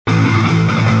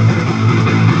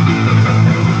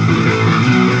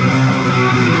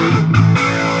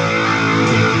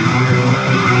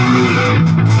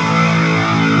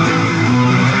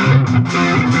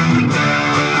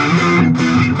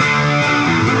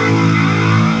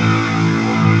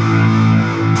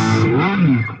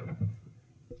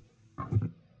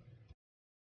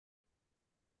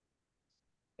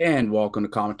And welcome to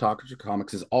Comic Talkers.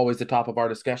 Comics is always the top of our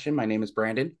discussion. My name is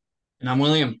Brandon. And I'm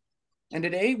William. And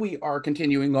today we are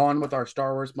continuing on with our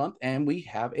Star Wars month, and we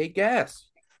have a guest.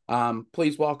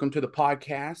 Please welcome to the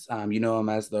podcast. You know him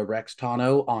as the Rex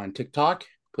Tano on TikTok.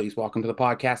 Please welcome to the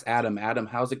podcast, Adam. Adam,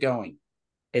 how's it going?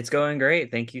 It's going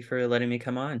great. Thank you for letting me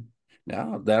come on.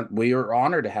 No, that we are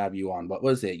honored to have you on. What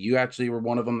was it? You actually were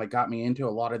one of them that got me into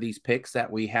a lot of these picks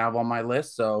that we have on my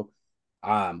list. So,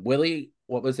 Willie,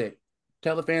 what was it?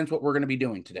 Tell the fans what we're going to be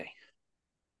doing today.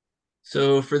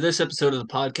 So, for this episode of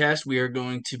the podcast, we are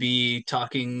going to be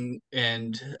talking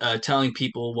and telling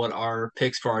people what our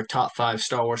picks for our top five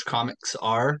Star Wars comics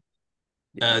are.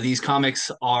 Yeah. These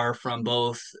comics are from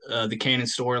both the canon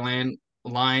storyline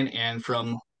line and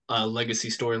from legacy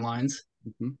storylines.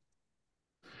 Mhm.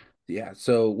 Yeah.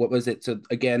 So what was it? So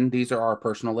again, these are our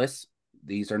personal lists.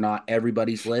 These are not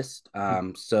everybody's list.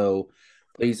 So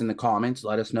please in the comments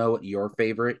let us know what your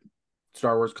favorite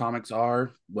Star Wars comics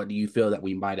are. What do you feel that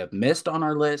we might have missed on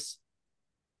our list?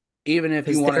 Even if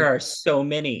you Because want there are so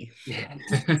many.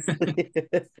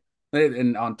 to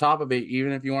and on top of it,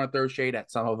 even if you want to throw shade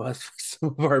at some of us,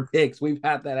 some of our picks, we've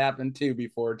had that happen too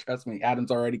before. Trust me,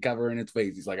 Adam's already covering his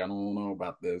face. He's like, I don't know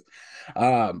about this.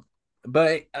 Um,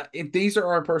 but if these are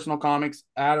our personal comics,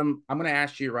 Adam, I'm going to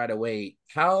ask you right away,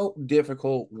 how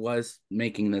difficult was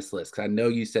making this list? Because I know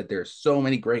you said there's so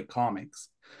many great comics.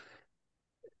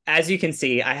 As you can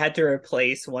see, I had to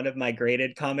replace one of my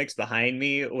graded comics behind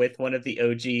me with one of the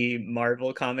OG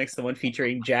Marvel comics, the one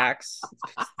featuring Jax.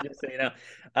 Just so you know,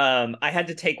 I had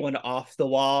to take one off the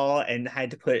wall and I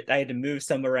had to move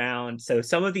some around. So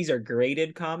some of these are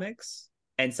graded comics,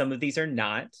 and some of these are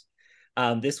not.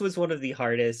 This was one of the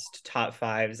hardest top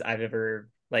fives I've ever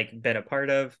been a part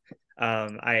of.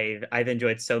 I've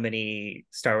enjoyed so many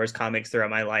Star Wars comics throughout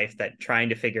my life that trying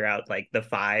to figure out like the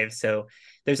five. So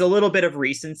there's a little bit of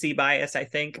recency bias, I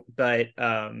think, but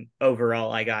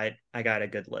overall, I got a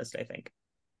good list, I think.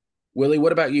 Willie,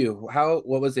 what about you?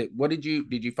 What was it? What did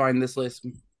you find this list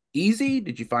easy?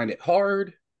 Did you find it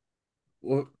hard?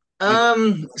 What, like,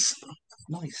 um,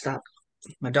 no, stop.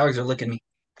 My dogs are licking me.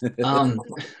 Um,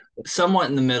 Somewhat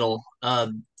in the middle.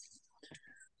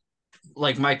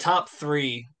 Like my top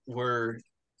three were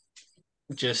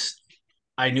just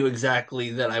I knew exactly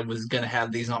that I was going to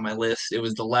have these on my list. It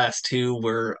was the last two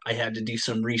where I had to do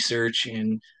some research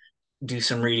and do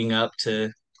some reading up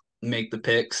to make the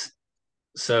picks.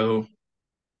 So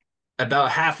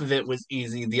about half of it was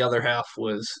easy, the other half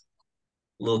was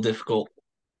a little difficult.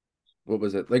 what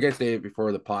was it? Like I stated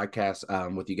before the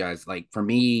podcast with you guys, like for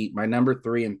me, my number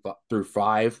three and through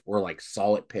five were like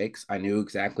solid picks. I knew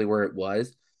exactly where it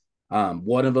was.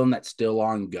 One of them that's still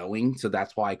ongoing, so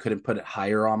that's why I couldn't put it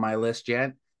higher on my list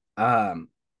yet.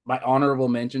 My honorable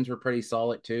mentions were pretty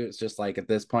solid too. It's just like at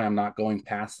this point, I'm not going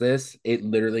past this. It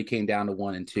literally came down to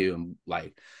one and two, and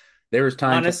like there was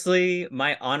times Honestly,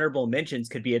 my honorable mentions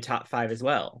could be a top five as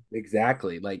well.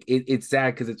 exactly. Like it's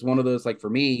sad because it's one of those like for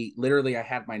me, literally I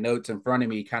had my notes in front of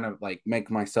me, kind of like make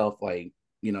myself like,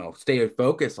 stay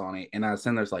focused on it. And I was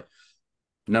sitting there's like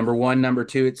number one, number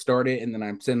two, it started, and then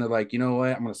I'm sitting there like, you know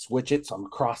what, I'm gonna switch it. So I'm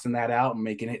crossing that out and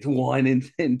making it one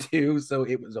and two. So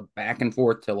it was a back and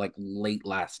forth till like late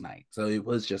last night. So it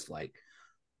was just like,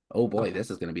 oh boy, this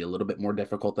is gonna be a little bit more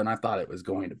difficult than I thought it was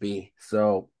going to be.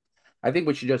 So I think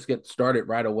we should just get started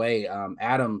right away.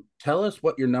 Adam, tell us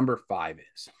what your number five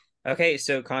is. Okay,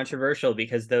 so controversial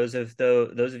because those of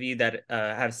you that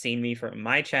have seen me from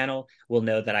my channel will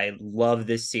know that I love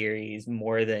this series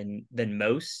more than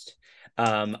most.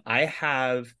 I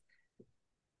have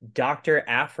Dr.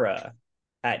 Afra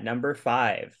at number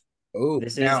five. Oh,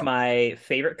 This is now my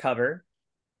favorite cover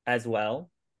as well.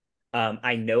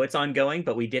 I know it's ongoing,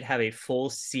 but we did have a full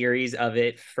series of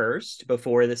it first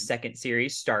before the second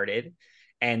series started.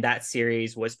 And that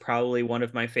series was probably one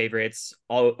of my favorites,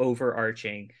 all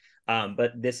overarching.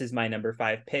 But this is my number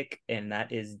five pick, and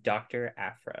that is Dr.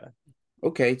 Afra.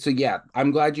 okay, so yeah,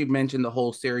 I'm glad you mentioned the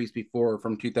whole series before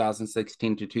from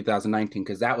 2016 to 2019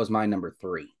 because that was my number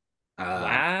three. Uh,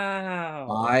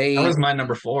 Wow. That I was my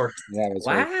number four. yeah, that's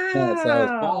right. Yeah, so it's five,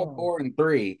 Wow. 4, and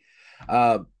 3.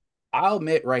 Uh, I'll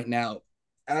admit right now,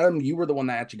 Adam, you were the one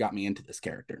that actually got me into this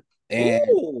character, and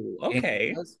Ooh, it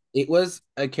okay. was it was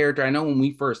a character. I know when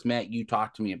we first met, you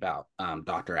talked to me about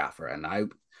Doctor Afra, and I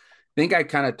think I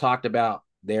kind of talked about.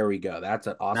 There we go. That's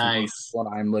an awesome. Nice.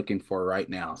 What I'm looking for right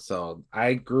now. So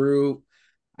I grew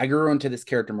into this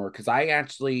character more because I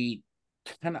actually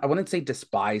I wouldn't say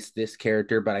despise this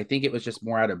character, but I think it was just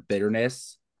more out of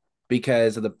bitterness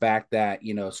because of the fact that,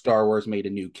 Star Wars made a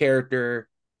new character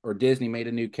or Disney made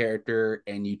a new character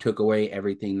and you took away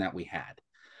everything that we had.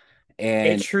 It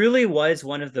And truly was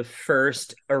one of the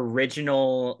first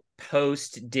original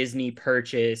post Disney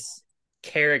purchase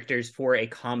characters for a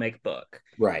comic book.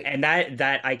 right, And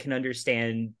that I can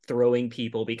understand throwing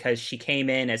people, because she came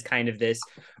in as kind of this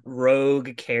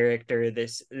rogue character,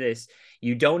 this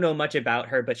you don't know much about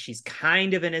her, but she's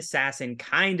kind of an assassin,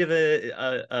 kind of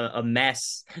a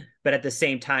mess, but at the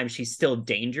same time she's still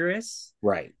dangerous.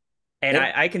 right. And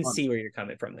And I can see where you're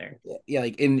coming from there. yeah,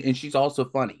 like and she's also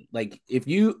funny. Like if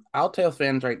you I'll tell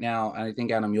fans right now, and I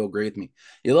think Adam, you'll agree with me.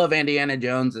 You love Indiana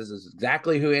Jones. This is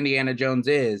exactly who Indiana Jones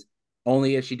is,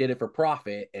 only if she did it for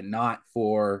profit and not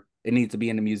for it needs to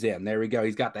be in the museum. There we go.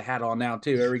 He's got the hat on now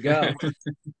too. There we go.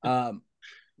 um,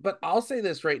 but I'll say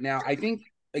this right now. I think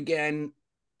again,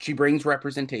 she brings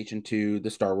representation to the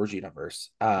Star Wars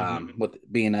universe. With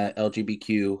being a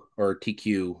LGBTQ or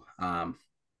TQ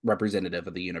representative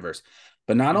of the universe.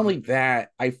 But not only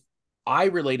that, I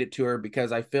relate it to her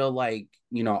because I feel like,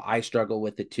 I struggle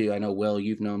with it too. I know, Will,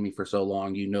 you've known me for so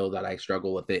long, you know that I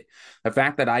struggle with it. The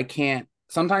fact that I can't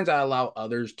sometimes I allow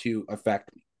others to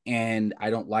affect me. And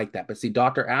I don't like that. But see,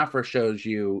 Dr. Afra shows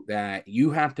you that you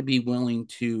have to be willing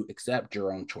to accept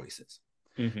your own choices.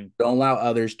 Mm-hmm. Don't allow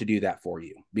others to do that for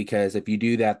you, because if you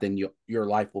do that, then your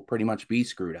life will pretty much be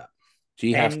screwed up.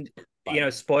 She has And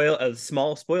spoil a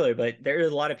small spoiler, but there are a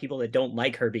lot of people that don't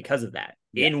like her because of that.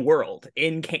 Yeah. In world,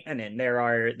 in canon, there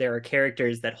are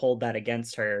characters that hold that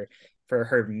against her for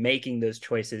her making those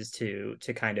choices to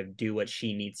kind of do what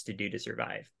she needs to do to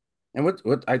survive. And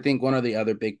what I think one of the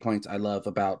other big points I love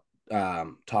about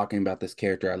talking about this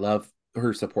character, I love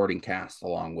her supporting cast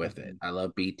along with it. I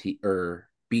love BT,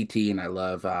 and I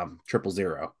love 000.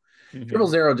 Mm-hmm.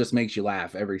 000 just makes you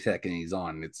laugh every second he's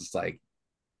on. It's just like,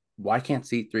 why can't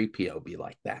C3PO be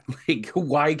like that? Like,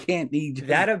 why can't he just...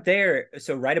 That up there?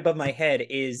 So right above my head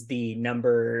is the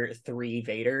number 3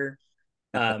 Vader.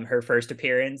 Her first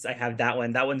appearance. I have that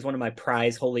one. That one's one of my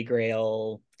prize Holy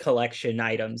Grail collection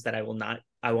items that I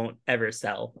won't ever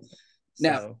sell.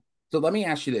 Now, so let me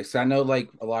ask you this. I know like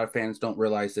a lot of fans don't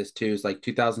realize this too. It's like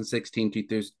 2016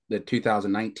 to the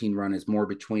 2019 run is more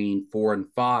between 4 and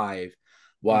 5,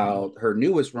 while her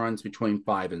newest runs between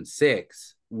 5 and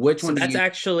 6. Which one? That's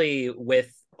actually with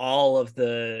all of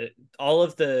the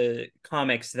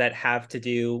comics that have to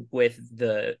do with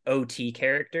the OT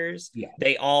characters. Yeah.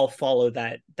 They all follow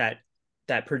that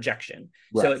projection.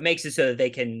 Right. So it makes it so that they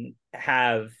can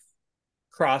have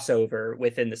crossover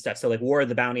within the stuff. So like War of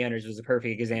the Bounty Hunters was a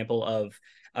perfect example of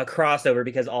a crossover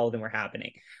because all of them were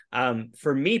happening.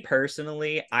 For me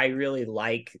personally, I really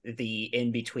like the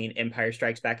in between Empire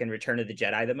Strikes Back and Return of the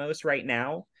Jedi the most right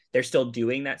now. They're still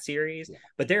doing that series,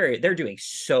 but they're doing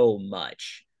so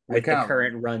much with the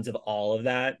current runs of all of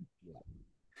that.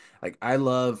 Like I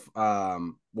love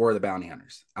War of the Bounty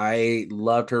Hunters. I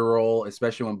loved her role,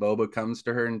 especially when Boba comes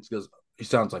to her and goes, he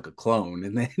sounds like a clone,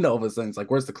 and then all of a sudden it's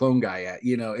like, where's the clone guy at?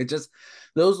 It just,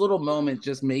 those little moments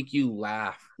just make you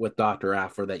laugh with Dr.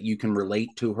 Afra, that you can relate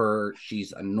to her.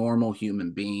 She's a normal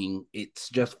human being. It's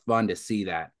just fun to see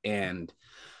that. And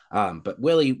but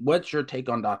Willie, what's your take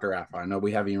on Dr. Afra? I know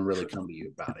we haven't even really come to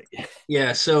you about it.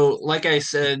 Yeah, so like I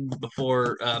said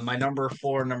before, my number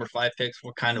 4 and number 5 picks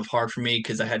were kind of hard for me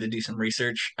because I had to do some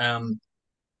research.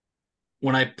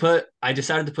 When I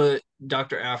decided to put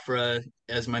Dr. Afra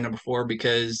as my number 4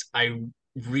 because I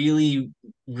really,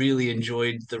 really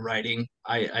enjoyed the writing.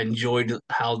 I enjoyed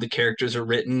how the characters are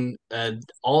written.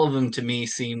 All of them to me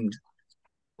seemed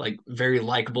like very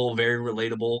likable, very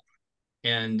relatable,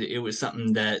 and it was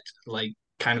something that like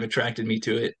kind of attracted me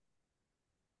to it.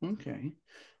 Okay.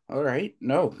 All right.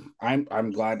 No,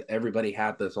 I'm glad everybody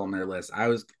had this on their list.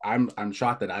 I'm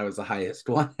shocked that I was the highest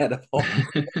one out of all.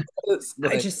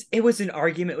 It was an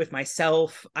argument with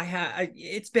myself.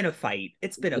 It's been a fight.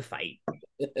 It's been a fight.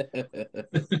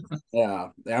 Yeah,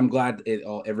 I'm glad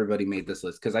everybody made this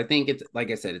list, because I think it's,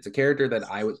 like I said, it's a character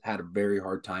that had a very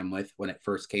hard time with when it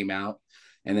first came out.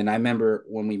 And then I remember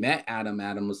when we met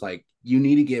Adam was like, you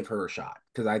need to give her a shot,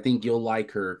 because I think you'll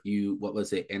like her. What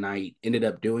was it? And I ended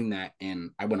up doing that, and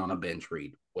I went on a binge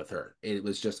read with her. It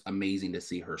was just amazing to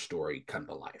see her story come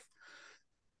to life.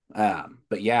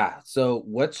 But yeah, so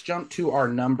let's jump to our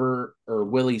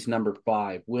Willie's number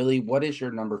 5. Willie, what is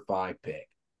your number 5 pick?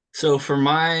 So for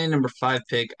my number 5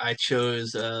 pick, I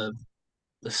chose the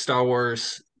Star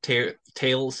Wars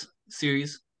Tales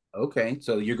series. Okay,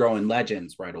 so you're going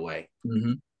Legends right away.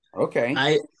 Mm-hmm.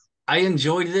 Okay. I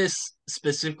enjoyed this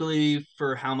specifically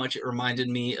for how much it reminded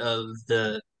me of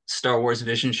the Star Wars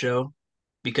Vision show,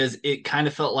 because it kind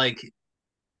of felt like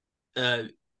the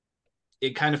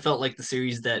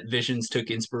series that Visions took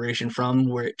inspiration from,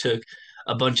 where it took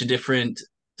a bunch of different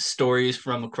stories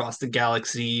from across the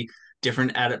galaxy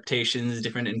different adaptations,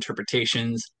 different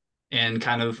interpretations, and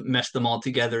kind of mesh them all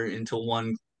together into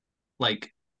one,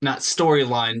 like, not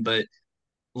storyline, but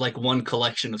like one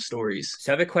collection of stories.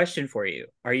 So I have a question for you.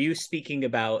 Are you speaking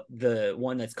about the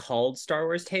one that's called Star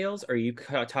Wars Tales, or are you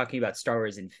talking about Star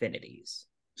Wars Infinities?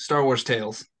 Star Wars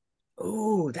Tales.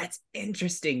 Oh, that's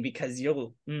interesting because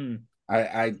you'll.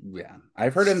 Yeah,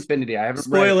 I've heard Infinity. I haven't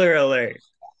read Spoiler alert.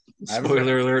 I haven't read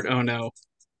Spoiler alert! Oh no.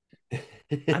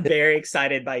 I'm very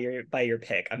excited by your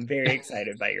pick. I'm very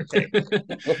excited by your pick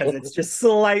because it's just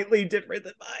slightly different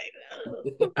than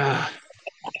mine. Ah,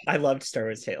 I loved Star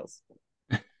Wars Tales.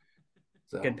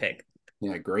 So, Good pick.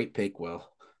 yeah, great pick, Will.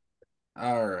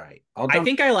 All right. I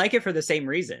think I like it for the same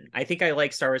reason. I think I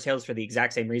like Star Wars Tales for the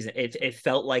exact same reason. It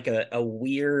felt like a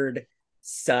weird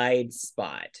side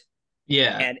spot.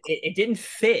 yeah. And it didn't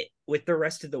fit with the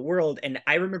rest of the world. And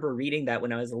I remember reading that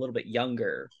when I was a little bit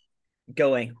younger,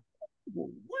 going,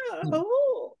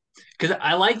 wow. Because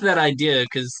I like that idea.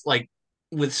 Because like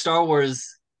with Star Wars,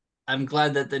 I'm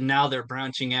glad that now they're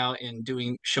branching out and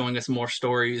showing us more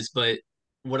stories. But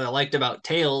what I liked about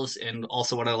Tales and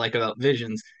also what I like about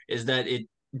Visions is that it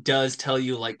does tell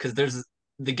you, like, because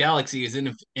the galaxy is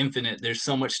infinite. There's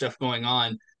so much stuff going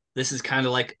on. This is kind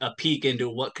of like a peek into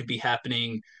what could be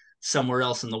happening somewhere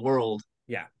else in the world.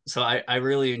 Yeah. So I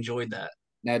really enjoyed that.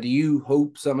 Now, do you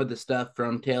hope some of the stuff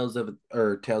from Tales of the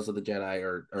Jedi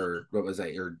or what was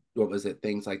that or what was it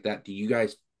things like that? Do you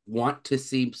guys want to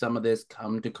see some of this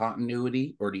come to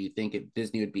continuity, or do you think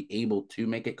Disney would be able to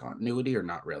make it continuity, or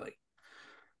not really?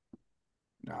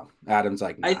 No, Adam's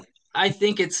like, nah. I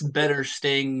think it's better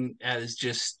staying as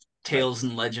just tales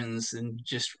and legends and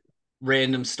just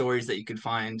random stories that you could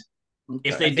find.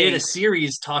 If Okay. they did a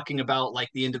series talking about like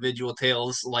the individual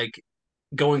tales, like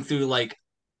going through like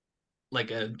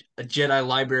a Jedi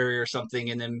library or something,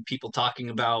 and then people talking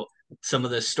about some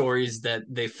of the stories that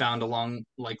they found along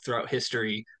like throughout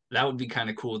history, that would be kind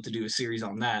of cool to do a series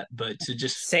on that. But to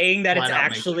just saying that it's flat out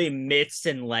make actually myths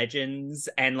and legends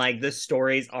and like the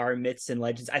stories are myths and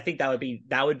legends, I think that would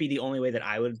be the only way that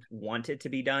I would want it to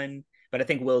be done. But I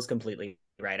think Will's completely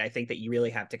right. I think that you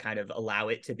really have to kind of allow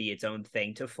it to be its own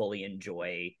thing to fully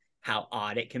enjoy how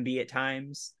odd it can be at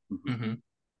times, Mhm.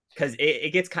 because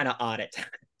it gets kind of odd at times.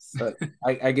 But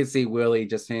I can see Willie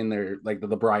just sitting there, like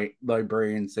the bright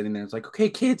librarian sitting there. It's like, okay,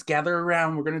 kids, gather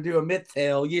around. We're gonna do a myth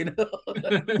tale, you know.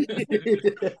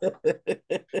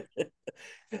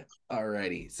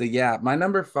 Alrighty. So yeah, my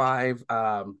number five,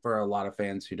 for a lot of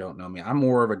fans who don't know me, I'm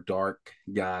more of a dark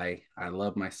guy. I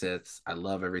love my Siths. I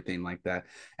love everything like that.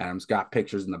 Adam's got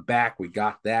pictures in the back. We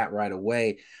got that right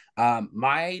away.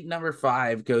 My number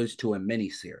five goes to a mini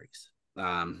series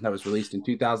that was released in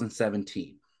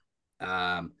 2017.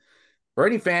 For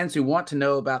any fans who want to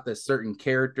know about this certain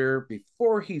character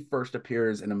before he first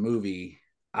appears in a movie,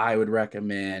 I would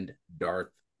recommend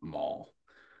Darth Maul.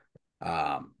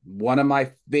 One of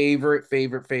my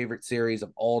favorite series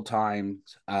of all time.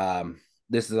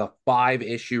 This is a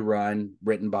 5-issue run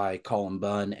written by Colin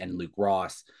Bunn and Luke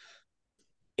Ross.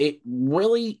 It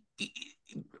really,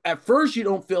 at first, you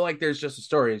don't feel like there's just a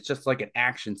story. It's just like an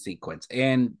action sequence,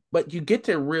 but you get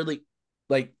to really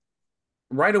like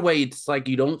right away. It's like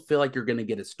you don't feel like you're going to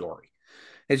get a story.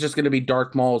 It's just going to be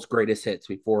Darth Maul's greatest hits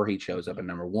before he shows up at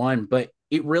number one. But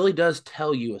it really does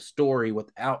tell you a story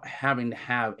without having to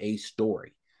have a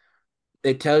story.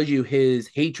 It tells you his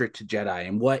hatred to Jedi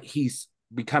and what he's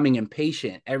becoming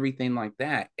impatient, everything like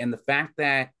that. And the fact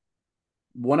that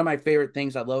one of my favorite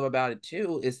things I love about it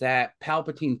too is that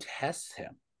Palpatine tests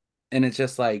him. And it's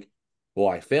just like, well,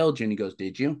 I failed you. And he goes,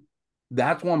 did you?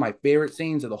 That's one of my favorite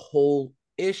scenes of the whole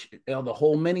the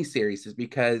whole miniseries is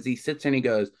because he sits and he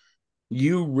goes,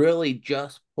 you really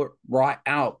just brought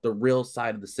out the real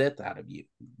side of the Sith out of you.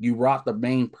 You brought the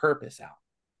main purpose out.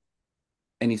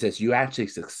 And he says, you actually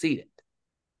succeeded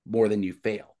more than you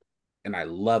failed. And I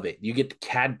love it. You get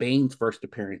Cad Bane's first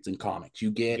appearance in comics.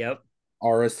 You get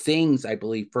Aura Singh's, I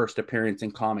believe, first appearance in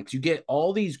comics. You get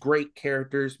all these great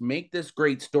characters, make this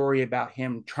great story about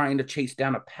him trying to chase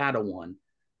down a Padawan.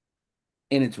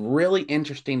 And it's really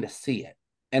interesting to see it.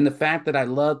 And the fact that I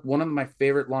loved one of my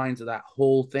favorite lines of that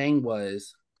whole thing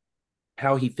was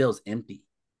how he feels empty.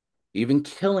 Even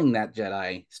killing that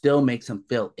Jedi still makes him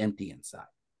feel empty inside.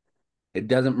 It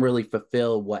doesn't really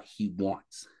fulfill what he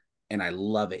wants. And I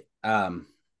love it.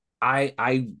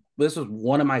 I this was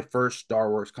one of my first Star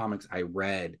Wars comics I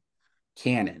read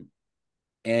canon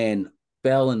and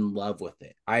fell in love with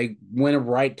it. I went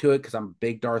right to it because I'm a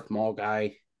big Darth Maul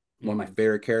guy, one of my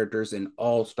favorite characters in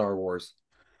all Star Wars.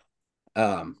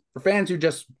 For fans who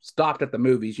just stopped at the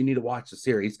movies, you need to watch the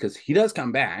series because he does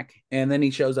come back and then he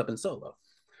shows up in Solo.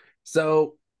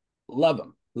 So love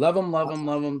him. Love him, love him,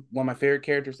 love him. One of my favorite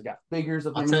characters. I got figures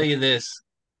of I'll him. tell you this,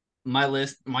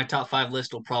 my top five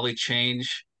list will probably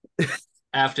change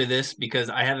after this because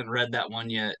I haven't read that one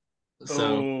yet.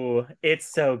 So Oh,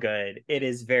 it's so good. It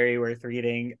is very worth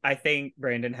reading. I think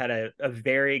Brandon had a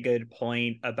very good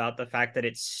point about the fact that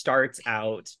it starts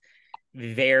out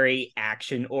very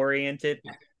action oriented.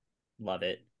 Love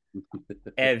it.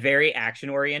 Very action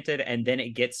oriented, and then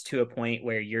it gets to a point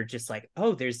where you're just like,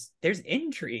 oh, there's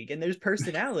intrigue and there's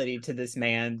personality to this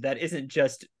man that isn't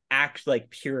just act like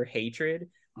pure hatred.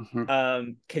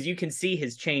 Mhm. Because you can see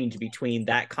his change between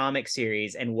that comic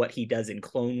series and what he does in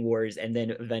Clone Wars and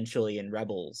then eventually in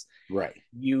Rebels. Right.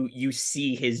 You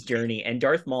see his journey, and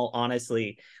Darth Maul,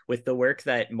 honestly, with the work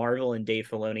that Marvel and Dave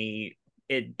Filoni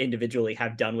individually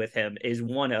have done with him, is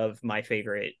one of my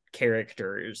favorite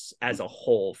characters as a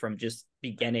whole from just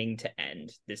beginning to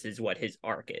end. This is what his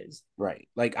arc is. Right.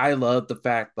 Like I love the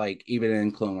fact, like even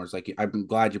in Clone Wars, like I'm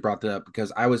glad you brought that up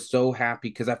because I was so happy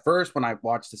because at first when I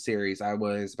watched the series, I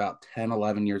was about 10,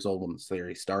 11 years old when the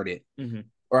series started. Mm-hmm.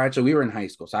 Or actually we were in high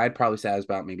school. So I'd probably say I was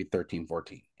about maybe 13,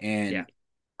 14. Yeah. And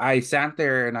I sat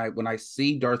there and when I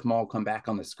see Darth Maul come back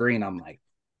on the screen, I'm like,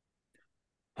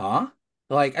 huh?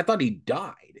 Like I thought he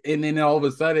died. And then all of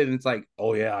a sudden it's like,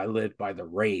 oh yeah, I lived by the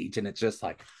rage. And it's just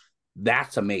like,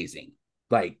 that's amazing.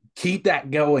 Like keep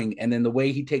that going. And then the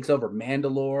way he takes over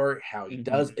Mandalore, how he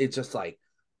does, it's just like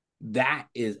that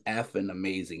is effing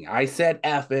amazing. I said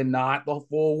effing, not the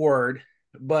full word,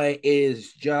 but it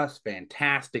is just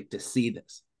fantastic to see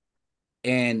this.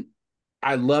 And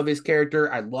I love his character.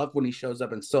 I love when he shows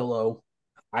up in Solo.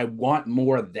 I want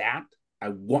more of that. I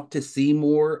want to see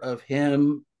more of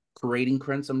him creating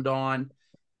Crimson Dawn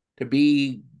to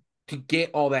be to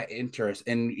get all that interest.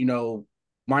 And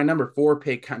my number 4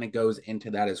 pick kind of goes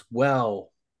into that as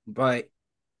well. But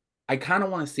I kind of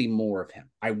want to see more of him.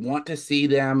 I want to see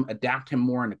them adapt him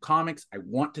more into comics. I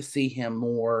want to see him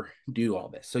more do all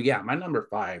this. So yeah, my number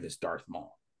 5 is Darth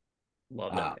Maul.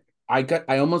 Love that pick.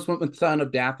 I almost went with Son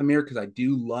of Dathomir because I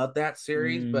do love that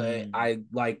series, but Mm. I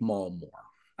like Maul more.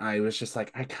 I was just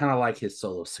like, I kind of like his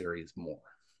solo series more.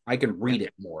 I can read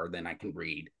it more than I can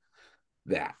read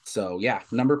that. So yeah,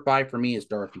 number 5 for me is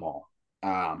Darth Maul.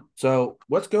 So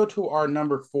let's go to our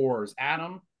number 4s.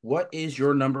 Adam, what is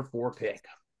your number 4 pick?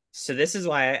 So this is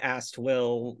why I asked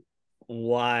Will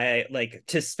why, like,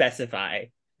 to specify.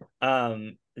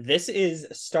 This is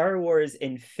Star Wars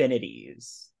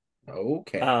Infinities.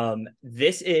 Okay.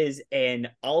 This is an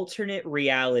alternate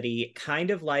reality,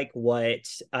 kind of like what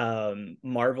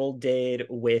Marvel did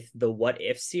with the What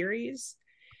If series.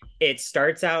 It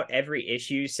starts out every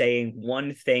issue saying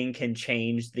one thing can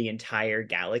change the entire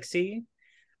galaxy.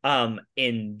 In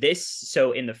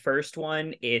the first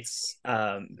one, it's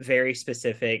very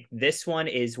specific. This one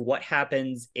is what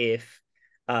happens if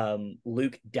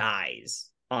Luke dies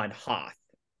on Hoth.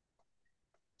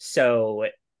 So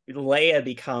Leia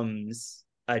becomes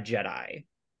a Jedi.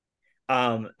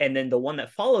 And then the one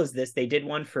that follows this, they did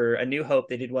one for A New Hope,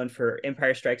 they did one for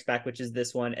Empire Strikes Back, which is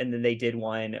this one, and then they did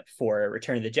one for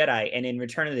Return of the Jedi. And in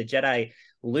Return of the Jedi,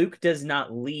 Luke does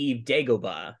not leave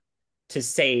Dagobah to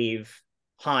save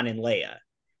Han and Leia.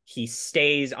 He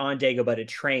stays on Dagobah to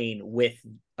train with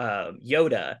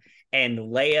Yoda, and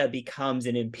Leia becomes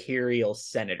an Imperial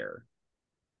senator.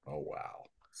 Oh wow.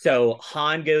 So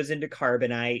Han goes into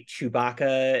Carbonite,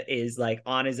 Chewbacca is like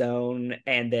on his own,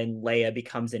 and then Leia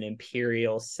becomes an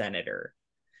Imperial senator.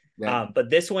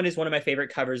 But this one is one of my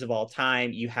favorite covers of all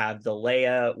time. You have the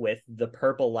Leia with the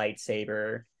purple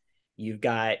lightsaber. You've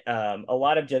got a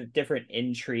lot of different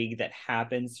intrigue that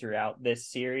happens throughout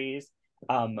this series.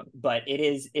 But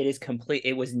it is complete.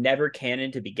 It was never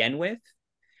canon to begin with.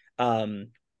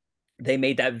 They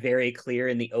made that very clear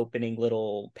in the opening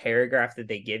little paragraph that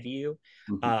they give you.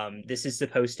 This is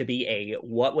supposed to be a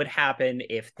what would happen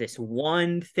if this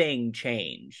one thing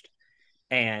changed,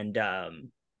 and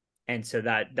so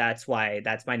that's why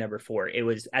that's my number 4. It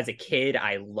was, as a kid,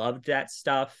 I loved that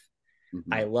stuff.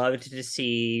 I loved to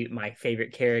see my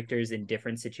favorite characters in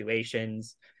different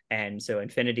situations, and so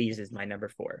Infinities is my number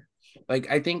 4.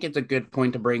 Like I think it's a good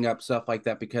point to bring up stuff like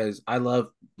that because I love,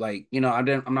 like, I'm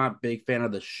not a big fan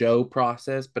of the show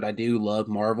process, but I do love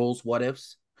Marvel's what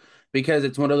ifs because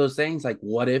it's one of those things like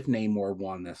what if Namor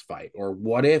won this fight or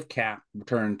what if Cap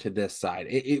turned to this side.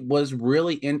 It was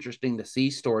really interesting to see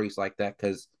stories like that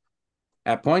because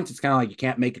at points it's kind of like you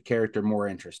can't make a character more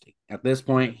interesting. At this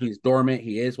point, he's dormant.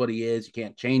 He is what he is. You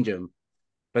can't change him.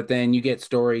 But then you get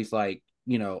stories like,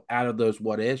 out of those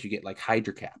what ifs, you get like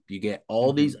Hydra Cap. You get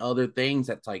all these other things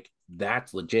that's like,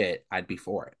 that's legit. I'd be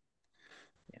for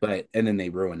it. And then they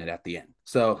ruin it at the end.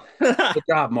 So good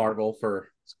job, Marvel, for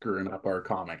screwing up our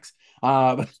comics.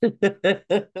 All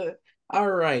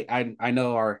right. I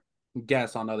know our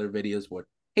guests on other videos would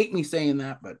hate me saying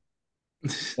that, but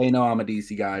they know I'm a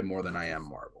DC guy more than I am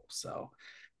Marvel. So,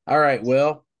 all right,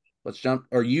 Will, let's jump.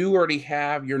 Or you already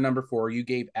have your number 4. You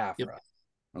gave Afra. Yep.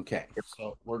 Okay,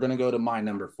 so we're gonna go to my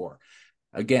number 4.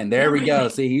 Again, there we go.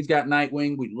 See, he's got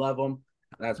Nightwing. We love him.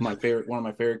 That's my favorite, one of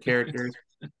my favorite characters.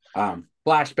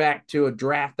 Flashback to a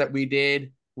draft that we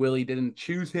did. Willie didn't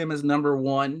choose him as number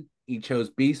 1. He chose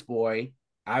Beast Boy.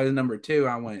 I was number 2.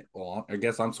 I went, well, I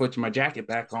guess I'm switching my jacket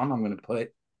back on. I'm going to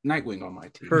put Nightwing on my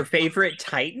team. For favorite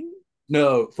Titan?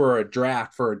 No, for a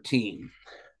draft for a team.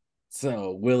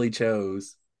 So Willie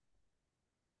chose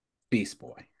Beast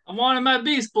Boy. I wanted my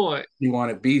Beast Boy. He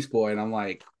wanted Beast Boy, and I'm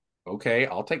like, okay,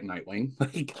 I'll take Nightwing.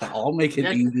 Like, I'll make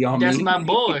it easy on me. That's my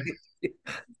boy.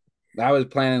 I was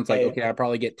planning, it's like, okay, I'll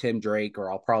probably get Tim Drake,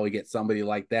 or I'll probably get somebody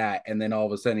like that. And then all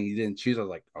of a sudden he didn't choose. I was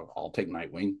like, oh, I'll take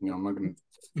Nightwing. You know, I'm not going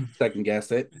to second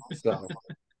guess it. So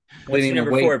what's your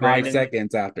number wait 4, 5 Brandon?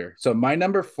 seconds after. So my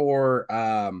number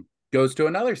 4 goes to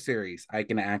another series I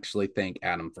can actually thank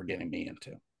Adam for getting me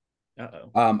into.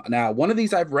 Now, one of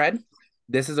these I've read.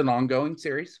 This is an ongoing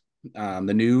series.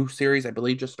 The new series, I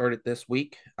believe, just started this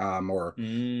week, or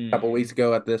a couple weeks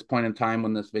ago at this point in time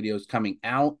when this video is coming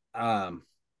out.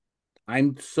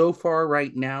 I'm so far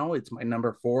right now, it's my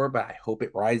number 4, but I hope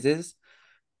it rises.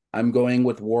 I'm going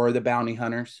with War of the Bounty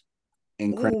Hunters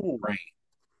and Crimson Reign.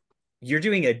 You're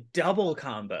doing a double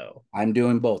combo. I'm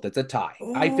doing both. It's a tie.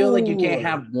 Ooh. I feel like you can't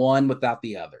have one without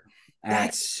the other.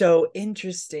 That's so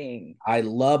interesting. I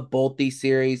love both these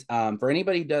series. For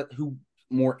anybody who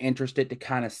more interested to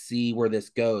kind of see where this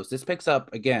goes, this picks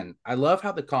up again. I love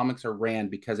how the comics are ran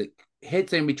because it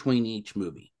hits in between each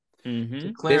movie.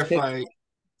 To clarify,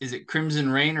 is it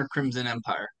Crimson Reign or Crimson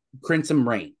Empire? Crimson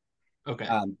Reign. Okay.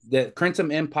 The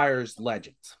Crimson Empire's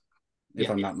Legends, if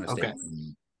I'm not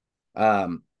mistaken.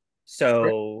 Okay.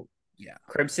 So yeah,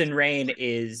 Crimson Reign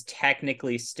is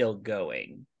technically still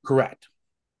going. Correct.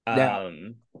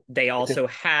 They also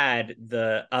had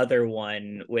the other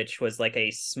one, which was like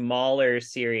a smaller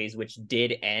series, which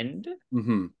did end.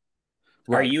 Mm-hmm.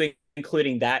 Right. Are you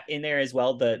including that in there as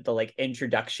well? The like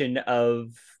introduction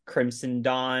of Crimson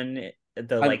Dawn,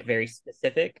 like very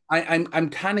specific. I'm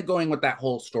kind of going with that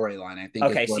whole storyline. I think.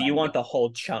 Okay, so you want the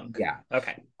whole chunk. Yeah.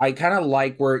 Okay. I kind of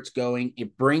like where it's going.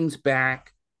 It brings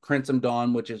back Crimson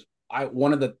Dawn, which is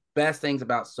one of the best things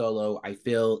about Solo. I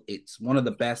feel it's one of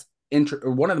the best.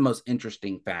 One of the most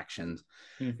interesting factions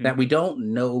that we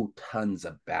don't know tons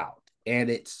about. And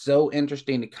it's so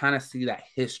interesting to kind of see that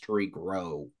history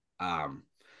grow.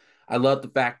 I love the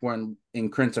fact when in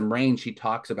Crimson Reign, she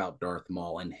talks about Darth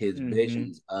Maul and his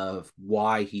visions of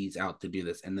why he's out to do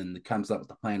this. And then it comes up with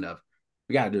the plan of,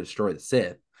 we got to destroy the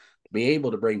Sith to be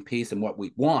able to bring peace and what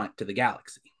we want to the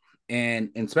galaxy.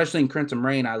 And especially in Crimson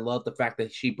Reign, I love the fact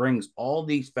that she brings all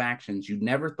these factions you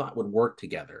never thought would work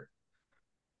together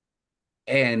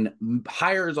and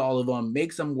hires all of them,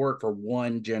 makes them work for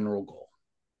one general goal.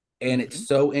 And it's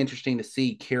so interesting to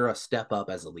see Kira step up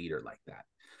as a leader like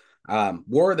that.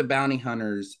 War of the Bounty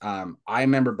Hunters, I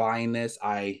remember buying this.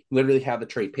 I literally have the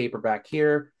trade paperback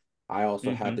here. I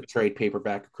also had the trade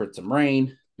paperback of Crimson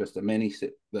Reign, just the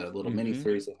little mini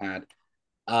series it had.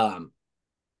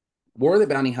 War of the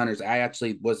Bounty Hunters,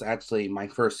 was actually my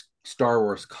first Star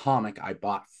Wars comic I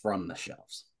bought from the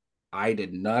shelves. I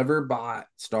did never bought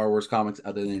Star Wars comics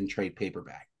other than trade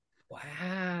paperback.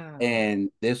 Wow. And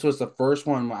this was the first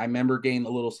one. I remember getting a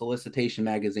little solicitation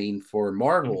magazine for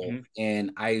Marvel,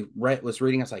 and I was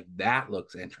reading. I was like, that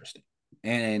looks interesting.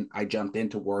 And I jumped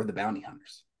into War of the Bounty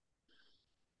Hunters.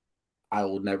 I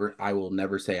will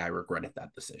never say I regretted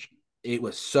that decision. It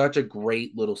was such a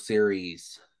great little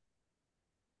series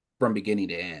from beginning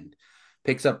to end.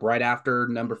 Picks up right after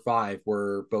number 5,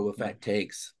 where Boba Fett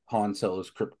takes Han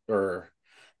Solo's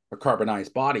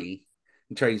carbonized body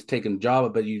and tries taking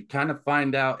Jabba, but you kind of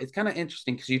find out it's kind of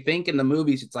interesting because you think in the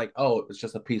movies it's like, oh, it was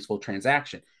just a peaceful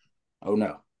transaction. Oh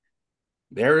no,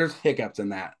 there's hiccups in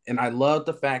that. And I love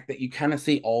the fact that you kind of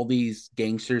see all these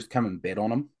gangsters come and bid on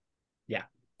them. Yeah.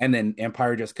 And then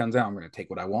Empire just comes out, I'm going to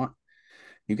take what I want.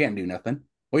 You can't do nothing.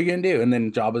 What are you going to do? And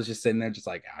then Jabba's just sitting there just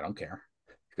like, I don't care.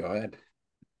 Go ahead.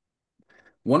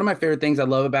 One of my favorite things I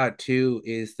love about it too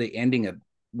is the ending of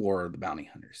War of the Bounty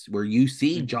Hunters, where you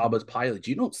see Jabba's pilots.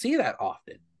 You don't see that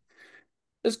often.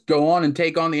 Just go on and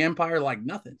take on the Empire like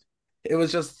nothing. It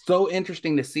was just so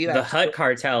interesting to see that. The Hutt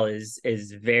cartel is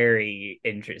very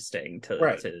interesting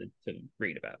to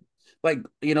read about. Like,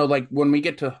 like when we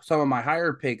get to some of my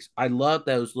higher picks, I love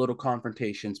those little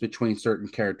confrontations between certain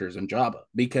characters and Jabba,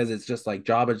 because it's just like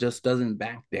Jabba just doesn't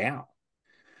back down.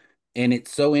 And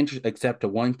it's so interesting, except to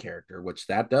one character, which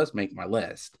that does make my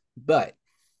list. But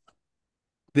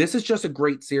this is just a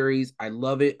great series. I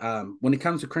love it. When it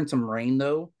comes to Crimson Reign,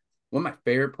 though, one of my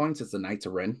favorite points is the Knights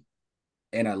of Ren.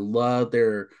 And I love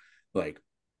their, like,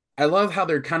 I love how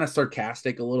they're kind of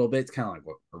sarcastic a little bit. It's kind of like,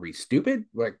 what, are we stupid?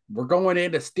 Like, we're going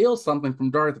in to steal something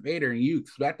from Darth Vader, and you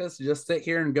expect us to just sit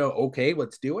here and go, okay,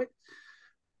 let's do it.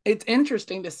 It's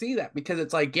interesting to see that because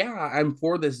it's like, yeah, I'm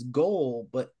for this goal,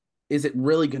 but is it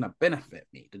really going to benefit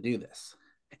me to do this?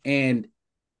 And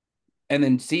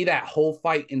then see that whole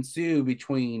fight ensue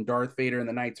between Darth Vader and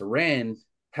the Knights of Ren,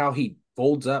 how he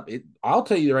folds up. I'll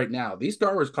tell you right now, these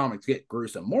Star Wars comics get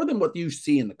gruesome more than what you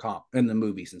see in the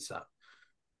movies and stuff.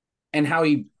 And how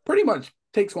he pretty much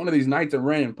takes one of these Knights of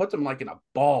Ren and puts him like in a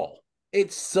ball.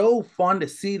 It's so fun to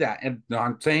see that. And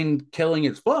I'm saying killing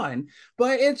is fun,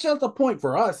 but it's just a point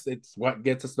for us. It's what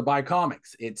gets us to buy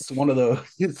comics. It's one of those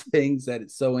things that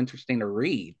it's so interesting to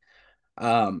read.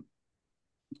 And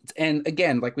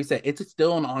again, like we said, it's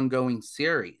still an ongoing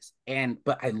series.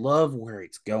 But I love where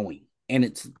it's going. And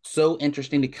it's so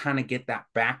interesting to kind of get that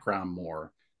background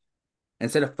more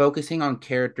instead of focusing on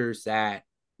characters that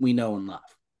we know and love.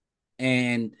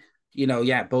 And,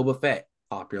 yeah, Boba Fett,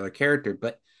 popular character,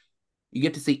 but you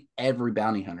get to see every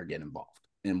bounty hunter get involved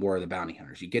in War of the Bounty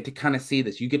Hunters. You get to kind of see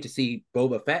this. You get to see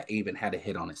Boba Fett even had a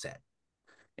hit on his head.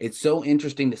 It's so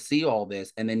interesting to see all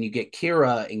this. And then you get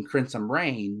Kira in Crimson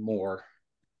Reign more,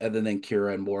 other than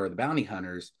Kira in War of the Bounty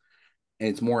Hunters. And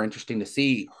it's more interesting to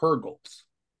see her goals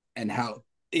and how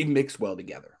they mix well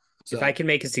together. So, if I can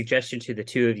make a suggestion to the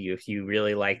two of you, if you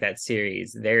really like that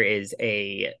series, there is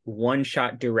a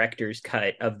one-shot director's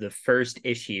cut of the first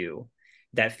issue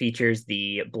that features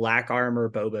the black armor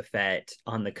Boba Fett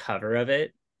on the cover of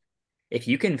it. If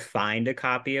you can find a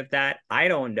copy of that, I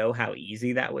don't know how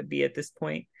easy that would be at this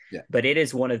point, but it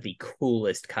is one of the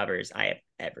coolest covers I have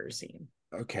ever seen.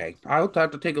 Okay, I'll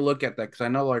have to take a look at that because I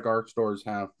know like our stores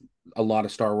have a lot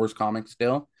of Star Wars comics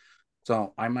still,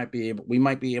 so we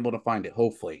might be able to find it.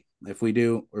 Hopefully, if we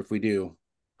do,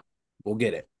 we'll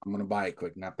get it. I'm gonna buy it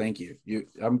quick now. Thank you.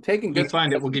 I'm taking good. You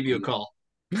find it, we'll give you a call.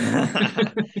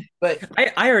 But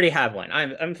I already have one.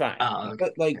 I'm fine. Okay.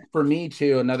 But like for me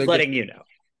too, another letting you know.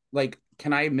 Like,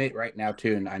 can I admit right now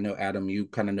too, and I know Adam, you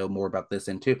kind of know more about this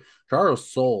and too. Charles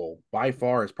Soule by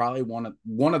far is probably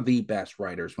one of the best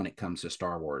writers when it comes to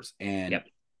Star Wars, and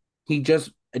he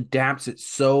just adapts it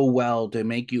so well to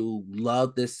make you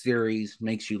love this series,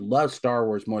 makes you love Star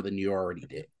Wars more than you already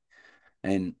did,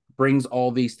 and brings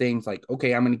all these things like,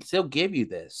 okay, I'm going to still give you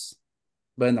this,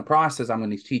 but in the process, I'm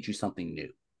going to teach you something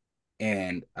new,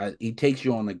 and he takes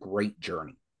you on a great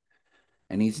journey.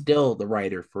 And he's still the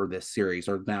writer for this series,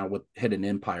 or now with Hidden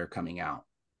Empire coming out,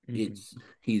 he's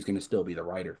going to still be the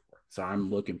writer for it. So I'm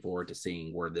looking forward to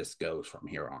seeing where this goes from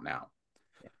here on out.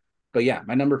 But yeah,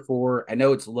 my number 4, I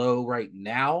know it's low right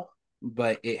now,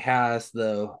 but it has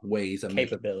the ways of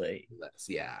capability.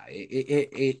 Yeah,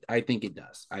 I think it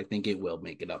does. I think it will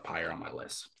make it up higher on my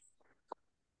list.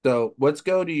 So let's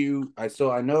go to you.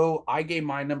 So I know I gave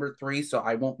my number 3, so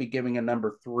I won't be giving a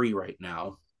number 3 right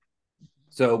now.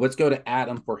 So let's go to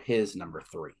Adam for his number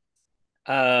 3.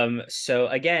 So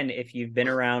again, if you've been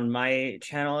around my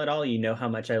channel at all, you know how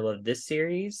much I love this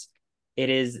series. It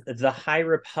is The High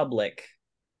Republic.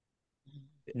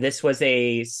 This was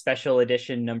a special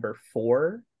edition number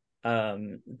 4.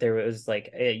 There was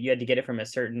like, you had to get it from a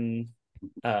certain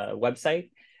website.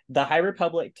 The High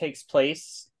Republic takes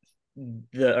place,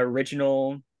 the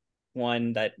original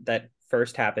one that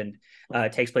first happened,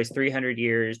 takes place 300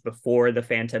 years before the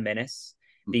Phantom Menace.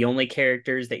 The only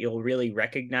characters that you'll really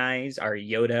recognize are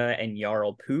Yoda and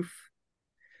Jarl Poof.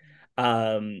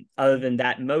 Other than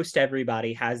that, most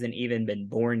everybody hasn't even been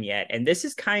born yet. And this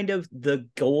is kind of the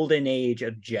golden age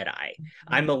of Jedi.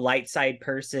 I'm a light side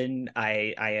person.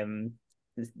 I am.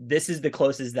 This is the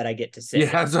closest that I get to Sith.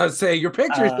 Yeah, as I say, your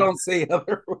pictures don't say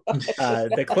otherwise.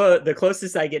 The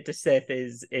closest I get to Sith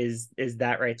is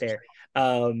that right there.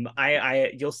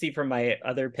 You'll see from my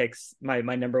other picks, my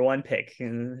number 1 pick.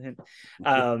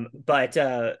 But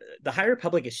the High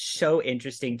Republic is so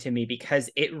interesting to me because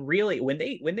it really, when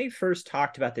they first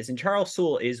talked about this, and Charles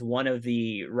Soule is one of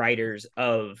the writers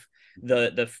of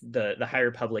the High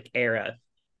Republic era.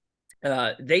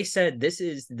 They said this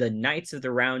is the Knights of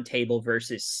the Round Table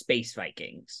versus Space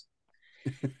Vikings.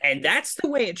 And that's the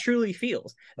way it truly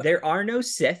feels. There are no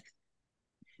Sith.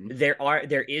 There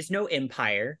is no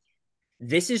Empire.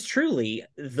 This is truly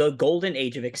the golden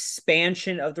age of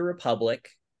expansion of the Republic.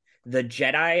 The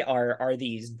Jedi are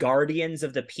these guardians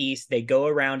of the peace. They go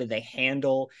around and they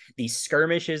handle these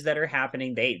skirmishes that are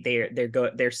happening.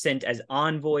 They're sent as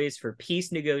envoys for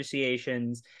peace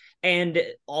negotiations. And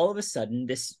all of a sudden,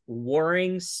 this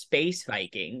warring space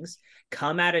Vikings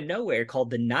come out of nowhere called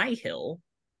the Nihil,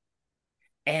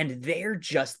 and they're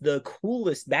just the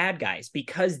coolest bad guys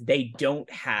because they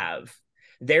don't have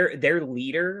their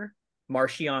leader,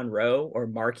 Marchion Ro, or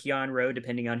Marchion Ro,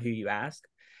 depending on who you ask.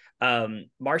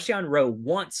 Marchion Ro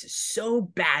wants so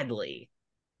badly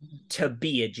to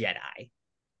be a Jedi.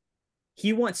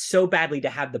 He wants so badly to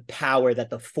have the power that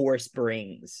the Force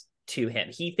brings to him.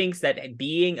 He thinks that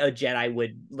being a Jedi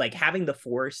would, like, having the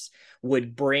Force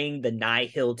would bring the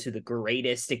Nihil to the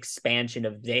greatest expansion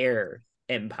of their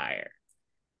empire.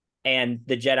 And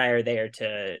the Jedi are there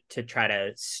to try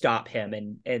to stop him.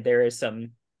 And there is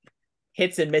some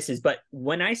hits and misses, but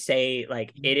when I say,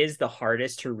 like, it is the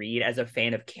hardest to read as a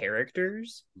fan of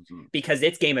characters, because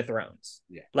it's Game of Thrones.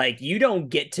 Yeah. Like, you don't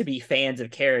get to be fans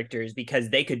of characters because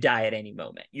they could die at any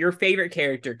moment. Your favorite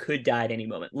character could die at any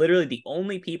moment. Literally, the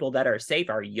only people that are safe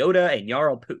are Yoda and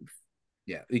Jarl Poof.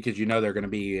 Yeah, because you know they're going to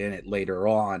be in it later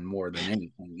on more than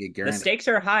anything. The stakes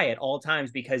are high at all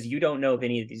times because you don't know if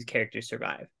any of these characters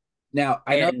survive. Now,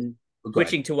 I know,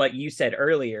 switching to what you said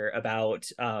earlier about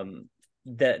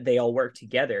that they all work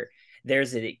together,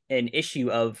 there's an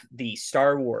issue of the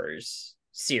Star Wars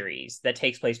series that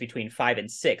takes place between 5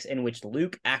 and 6 in which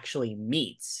Luke actually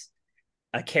meets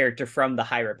a character from the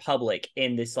High Republic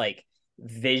in this, like,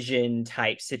 vision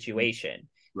type situation.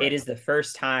 Right. It is the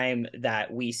first time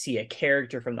that we see a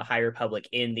character from the High Republic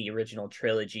in the original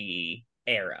trilogy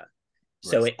era.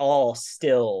 So it all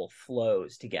still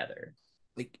flows together.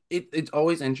 Like, it's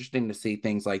always interesting to see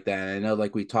things like that. I know,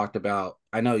 like we talked about,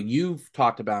 I know you've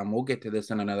talked about, and we'll get to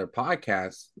this in another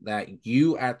podcast, that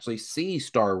you actually see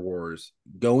Star Wars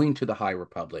going to the High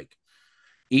Republic,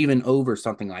 even over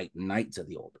something like Knights of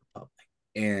the Old Republic.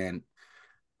 And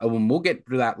we'll get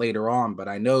to that later on, but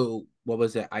I know, what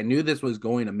was it? I knew this was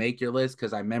going to make your list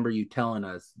because I remember you telling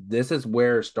us this is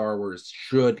where Star Wars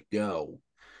should go.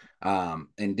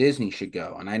 And Disney should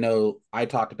go. And I know I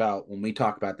talked about, when we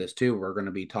talk about this too, we're going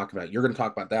to be talking about, you're going to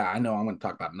talk about that. I know I'm going to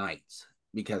talk about Knights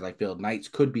because I feel Knights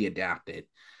could be adapted.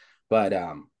 But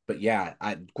yeah,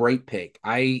 great pick.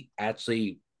 I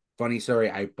actually, funny story,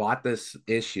 I bought this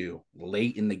issue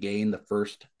late in the game, the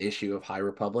first issue of High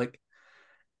Republic,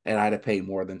 and I had to pay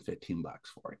more than $15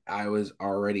 for it. I was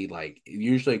already, like,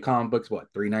 usually comic books,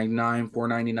 what, $3.99,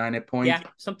 $4.99 at points? Yeah,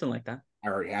 something like that. I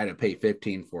already had to pay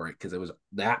 $15 for it because it was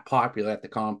that popular at the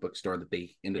comic book store that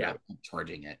they ended up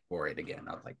charging it for it again.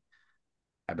 I was like,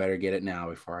 I better get it now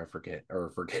before I forget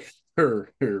or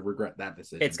regret that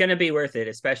decision. It's going to be worth it,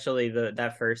 especially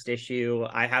that first issue.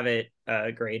 I have it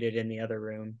graded in the other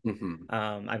room. Mm-hmm.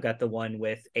 I've got the one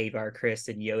with Avar Kriss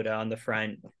and Yoda on the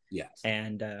front. Yes.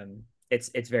 And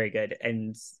it's very good.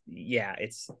 And yeah,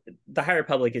 it's the High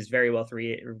Republic is very well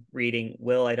reading.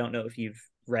 Will, I don't know if you've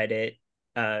read it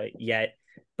yet,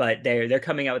 but they're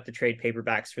coming out with the trade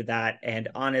paperbacks for that, and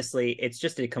honestly, it's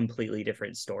just a completely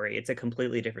different story. It's a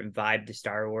completely different vibe to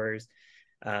Star Wars.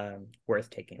 Worth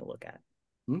taking a look at.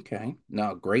 Okay,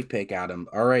 no, great pick, Adam.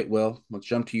 All right, Will, let's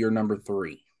jump to your number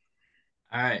 3.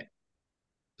 All right,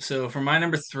 so for my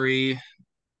number 3,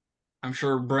 I'm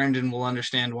sure Brandon will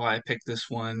understand why I picked this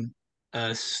one.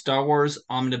 Star Wars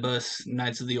Omnibus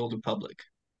Knights of the Old Republic.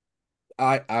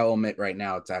 I'll admit right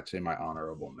now it's actually my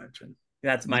honorable mention.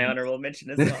 That's my honorable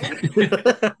mention as well.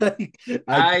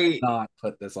 I did not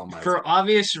put this on my for list.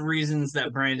 Obvious reasons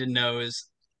that Brandon knows.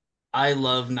 I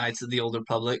love Knights of the Old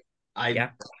Republic. I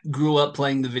grew up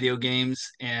playing the video games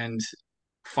and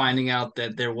finding out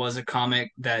that there was a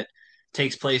comic that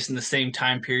takes place in the same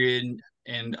time period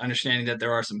and understanding that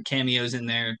there are some cameos in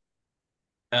there.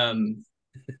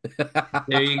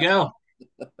 There you go.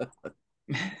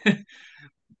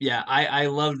 Yeah, I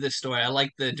loved this story. I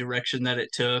liked the direction that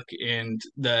it took and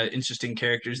the interesting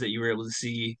characters that you were able to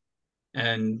see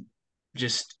and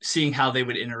just seeing how they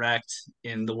would interact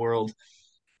in the world.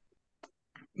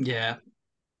 Yeah.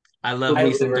 I love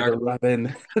me some Darth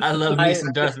Revan. I love me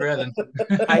some Darth Revan.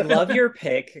 I love your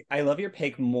pick. I love your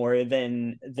pick more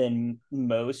than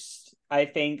most, I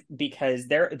think, because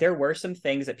there were some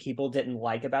things that people didn't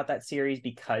like about that series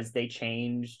because they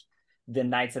changed the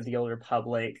Knights of the Old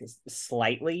Republic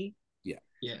slightly. Yeah.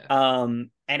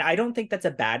 And I don't think that's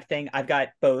a bad thing. I've got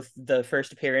both the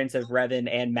first appearance of Revan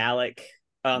and Malak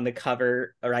on the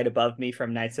cover right above me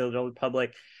from Knights of the Old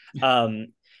Republic.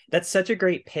 That's such a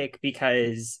great pick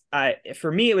because for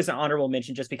me, it was an honorable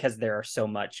mention just because there are so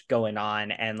much going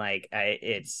on and like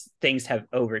it's things have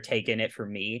overtaken it for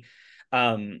me.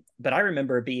 But I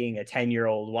remember being a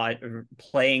 10-year-old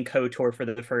playing KOTOR for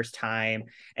the first time,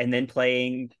 and then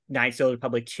playing Knights of the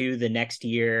Republic 2 the next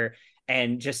year,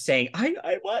 and just saying,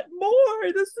 I want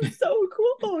more. This is so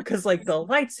cool. Because like the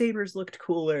lightsabers looked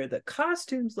cooler, the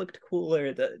costumes looked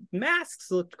cooler, the masks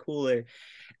looked cooler.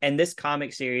 And this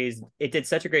comic series, it did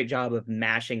such a great job of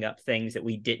mashing up things that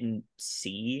we didn't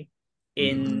see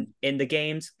in the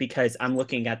games, because I'm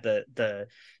looking at the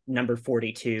number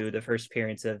 42, the first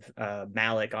appearance of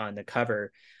Malik on the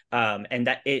cover, and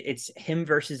that it's him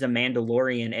versus a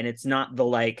Mandalorian, and it's not the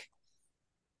like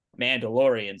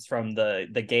Mandalorians from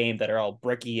the game that are all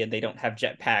bricky and they don't have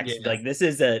jetpacks. Yeah. Like this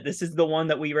is the one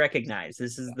that we recognize.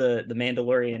 This is the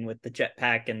Mandalorian with the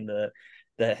jetpack and the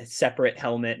separate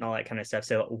helmet and all that kind of stuff.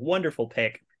 So wonderful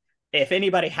pick. If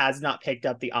anybody has not picked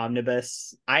up the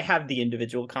omnibus, I have the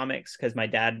individual comics because my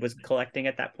dad was collecting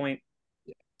at that point.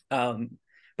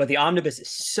 But the omnibus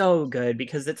is so good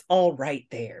because it's all right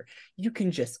there. You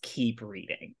can just keep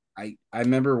reading. I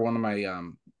remember one of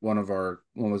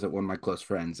my close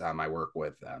friends I work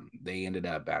with, they ended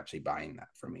up actually buying that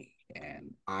for me.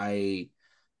 And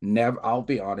I'll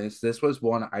be honest, this was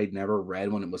one I never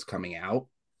read when it was coming out.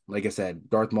 Like I said,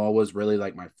 Darth Maul was really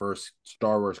like my first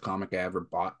Star Wars comic I ever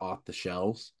bought off the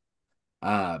shelves.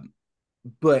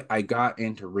 But I got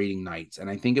into reading Knights, and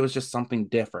I think it was just something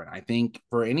different. I think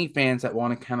for any fans that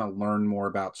want to kind of learn more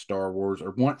about Star Wars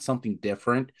or want something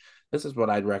different, this is what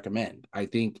I'd recommend. I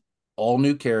think all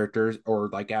new characters, or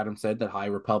like Adam said, the High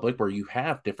Republic, where you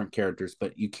have different characters,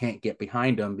 but you can't get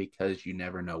behind them because you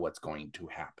never know what's going to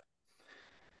happen.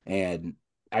 And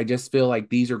I just feel like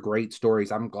these are great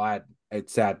stories. I'm glad.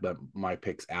 It's sad, but my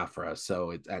pick's Afra,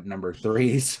 so it's at number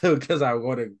 3. So because I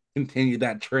want to continue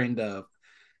that trend of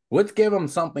let's give them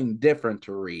something different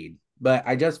to read. But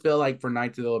I just feel like for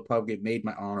Knights of the Republic, it made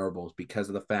my honorables because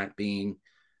of the fact being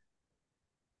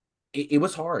it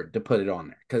was hard to put it on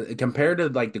there because compared to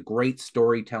like the great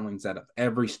storytellings out of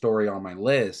every story on my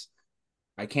list,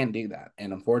 I can't do that.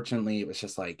 And unfortunately, it was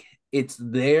just like it's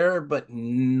there, but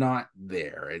not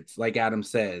there. It's like Adam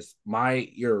says,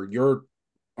 your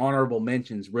honorable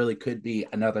mentions really could be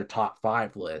another top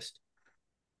 5 list.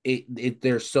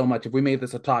 There's so much. If we made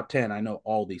this a top 10, I know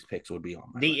all these picks would be on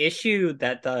my list. Issue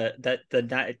that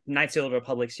the Knights of the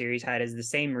Republic series had is the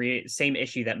same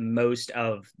issue that most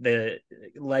of the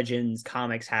Legends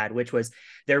comics had, which was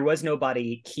there was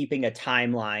nobody keeping a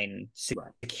timeline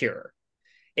secure.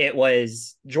 It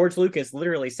was George Lucas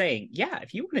literally saying, yeah,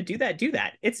 if you want to do that, do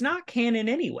that. It's not canon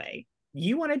anyway.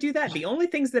 You want to do that? The only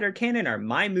things that are canon are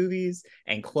my movies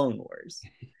and Clone Wars.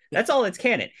 That's all it's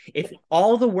canon. If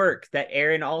all the work that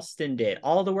Aaron Alston did,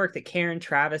 all the work that Karen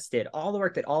Travis did, all the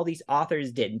work that all these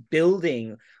authors did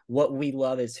building what we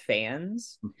love as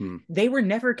fans, they were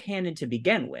never canon to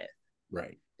begin with.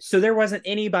 Right. So there wasn't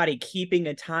anybody keeping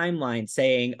a timeline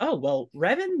saying, oh, well,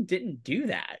 Revan didn't do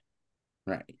that.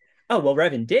 Right. Oh, well,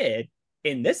 Revan did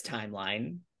in this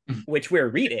timeline, which we're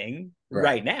reading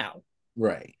right now.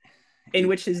 Right. In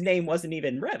which his name wasn't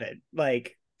even Revan.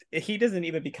 Like, he doesn't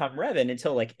even become Revan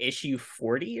until like issue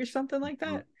 40 or something like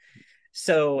that.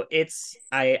 So it's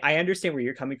I understand where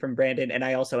you're coming from, Brandon, and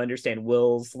I also understand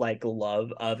Will's like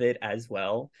love of it as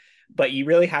well. But you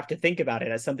really have to think about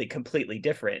it as something completely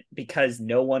different because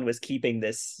no one was keeping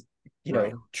this,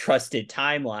 trusted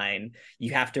timeline.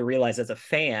 You have to realize as a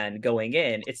fan going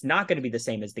in, it's not going to be the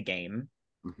same as the game.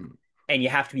 And you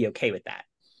have to be okay with that.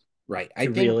 Right. I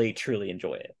think, really, truly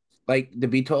enjoy it. Like, to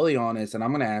be totally honest, and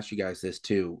I'm going to ask you guys this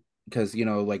too, because,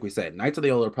 like we said, Knights of the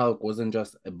Old Republic wasn't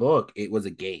just a book, it was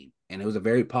a game, and it was a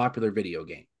very popular video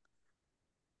game.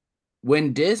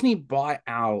 When Disney bought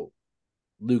out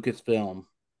Lucasfilm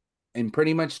and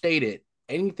pretty much stated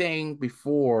anything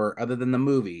before, other than the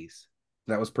movies,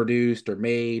 that was produced or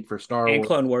made for Star Wars.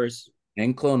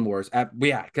 And Clone Wars.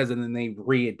 Because then they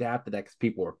readapted that because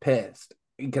people were pissed.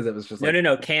 Because it was just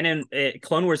no canon.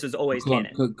 Clone Wars is always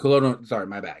canon. Sorry,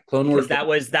 my bad. Clone Wars. That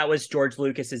was George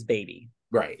Lucas's baby,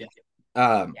 right?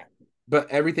 Yeah. But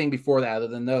everything before that, other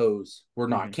than those, were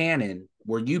not canon.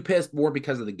 Were you pissed more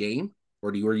because of the game,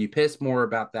 or were you pissed more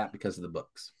about that because of the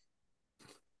books?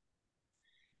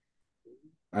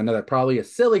 I know that's probably a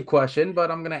silly question, but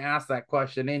I'm going to ask that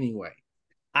question anyway.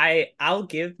 I'll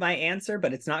give my answer,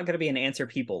 but it's not going to be an answer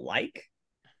people like.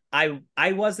 I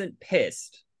wasn't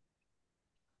pissed.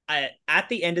 At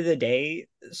the end of the day,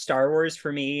 Star Wars for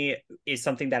me is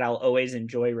something that I'll always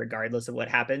enjoy regardless of what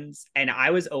happens. And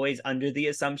I was always under the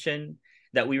assumption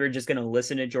that we were just going to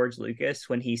listen to George Lucas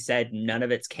when he said none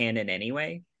of it's canon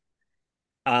anyway.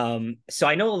 So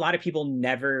I know a lot of people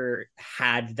never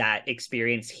had that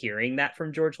experience hearing that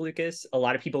from George Lucas. A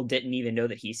lot of people didn't even know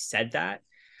that he said that.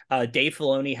 Dave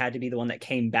Filoni had to be the one that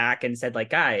came back and said, like,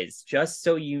 guys, just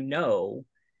so you know,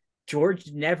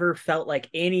 George never felt like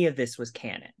any of this was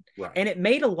canon. Right. And it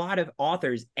made a lot of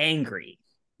authors angry.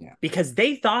 Yeah. Because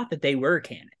they thought that they were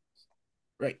canon.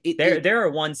 Right. There are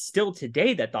ones still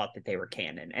today that thought that they were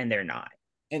canon, and they're not.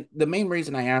 And the main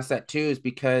reason I asked that too is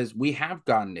because we have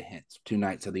gotten to hints to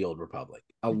Knights of the Old Republic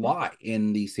a lot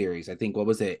in these series. I think, what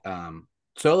was it?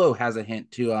 Solo has a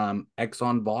hint to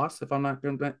Exxon Boss, if I'm not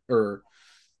going to, or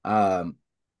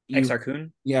Exar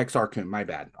Kun? Yeah, Exar Kun. My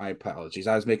bad. I apologize.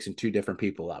 I was mixing two different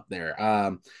people up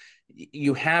there.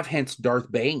 You have hints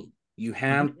Darth Bane. You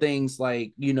have things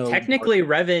like, technically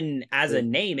Revan as a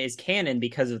name is canon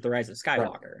because of the Rise of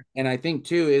Skywalker. Right. And I think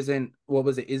too, isn't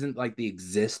like the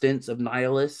existence of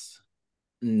Nihilus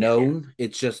known.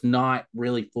 It's just not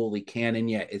really fully canon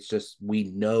yet. It's just, we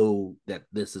know that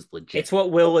this is legit. It's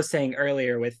what Will was saying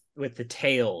earlier with the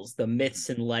tales, the myths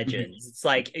and legends. It's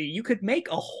like you could make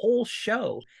a whole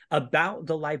show about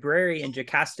the librarian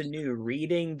Jocasta Nu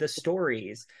reading the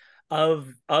stories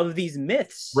of these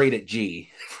myths. Rated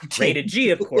G. Rated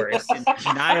G, of course.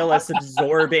 Nihilus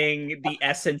absorbing the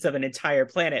essence of an entire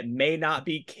planet may not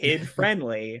be kid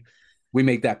friendly. We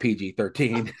make that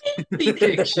PG-13.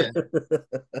 Fiction.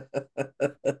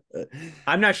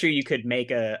 I'm not sure you could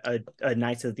make a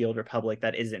Knights of the Old Republic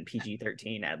that isn't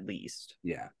PG-13 at least.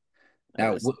 Yeah.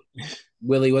 Now,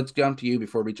 Willie, let's jump to you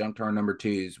before we jump to our number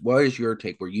twos. What is your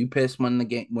take? Were you pissed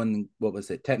when what was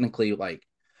it? Technically, like,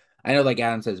 I know, like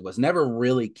Adam says, it was never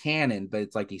really canon, but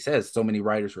it's like he says, so many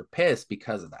writers were pissed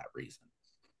because of that reason.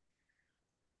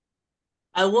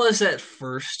 I was at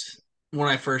first when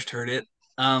I first heard it,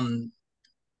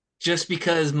 just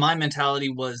because my mentality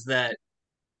was that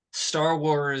Star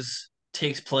Wars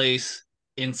takes place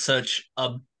in such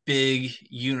a big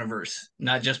universe,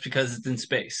 not just because it's in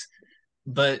space,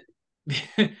 but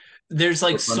there's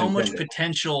like so much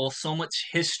potential, so much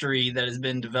history that has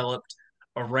been developed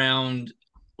around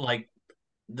like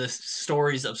the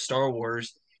stories of Star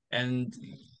Wars, and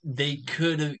they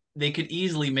could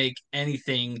easily make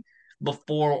anything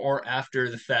before or after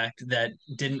the fact that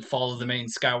didn't follow the main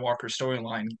Skywalker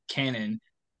storyline canon.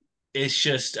 It's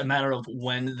just a matter of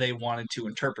when they wanted to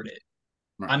interpret it.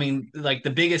 Right. I mean, like the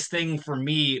biggest thing for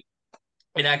me,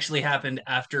 it actually happened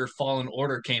after Fallen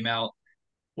Order came out,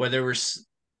 where there was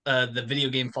the video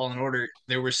game Fallen Order.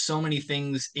 There were so many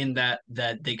things in that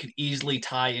they could easily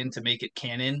tie in to make it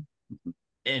canon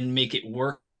and make it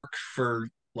work for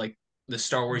like the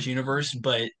Star Wars universe,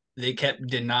 but they kept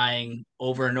denying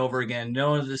over and over again,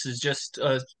 no, this is just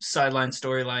a sideline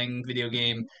storyline video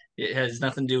game. It has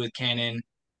nothing to do with canon.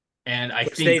 And I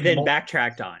think they then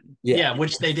backtracked on. Yeah,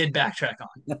 which they did backtrack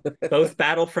on. Both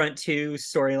Battlefront 2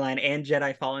 storyline and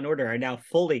Jedi Fallen Order are now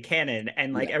fully canon.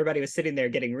 And like everybody was sitting there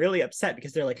getting really upset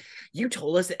because they're like, you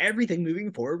told us that everything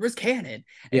moving forward was canon.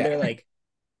 And they're like,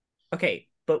 okay,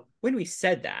 but when we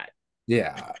said that,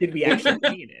 did we actually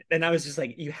mean it? And I was just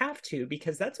like, you have to,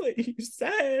 because that's what you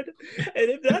said. And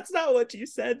if that's not what you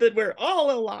said, then we're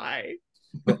all a lie.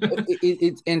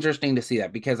 It's interesting to see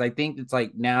that, because I think it's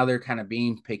like now they're kind of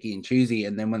being picky and choosy,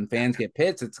 and then when fans get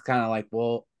pissed, it's kind of like,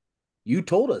 well, you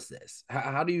told us this.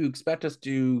 How do you expect us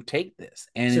to take this?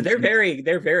 And so they're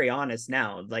very honest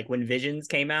now. Like when Visions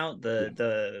came out,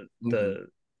 the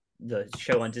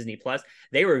show on Disney Plus,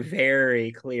 they were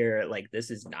very clear, like, this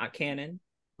is not canon.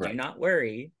 Do not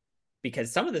worry,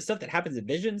 because some of the stuff that happens in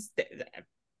Visions,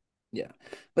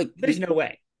 like there's no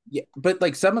way. Yeah, but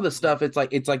like some of the stuff, it's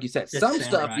like you said, some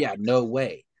stuff, no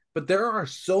way. But there are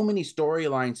so many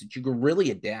storylines that you can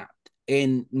really adapt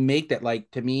and make that, like,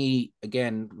 to me,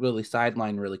 again, really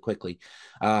sideline really quickly.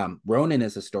 Ronin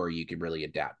is a story you could really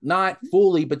adapt, not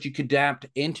fully, but you could adapt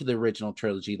into the original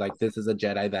trilogy. Like, this is a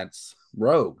Jedi that's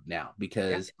rogue now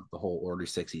because of the whole Order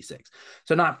 66.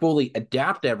 So not fully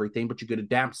adapt everything, but you could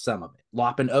adapt some of it.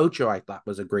 Lop and Ocho, I thought,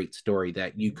 was a great story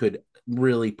that you could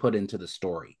really put into the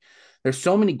story. There's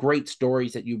so many great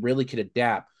stories that you really could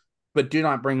adapt, but do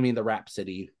not bring me the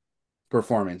Rhapsody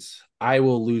performance. I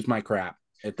will lose my crap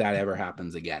if that ever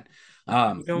happens again.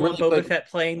 You don't want Boba Fett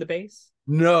playing the bass?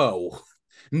 No.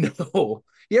 You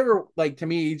ever, like, to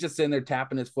me, he's just sitting there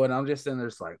tapping his foot, and I'm just sitting there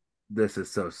just like, this is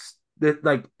so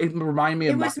like, it reminded me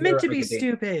of, it was meant to be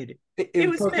stupid. It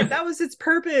was meant, that was its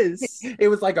purpose. It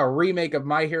was like a remake of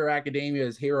My Hero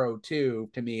Academia's Hero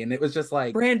 2 to me, and it was just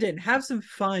like, Brandon, have some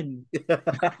fun.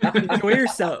 Enjoy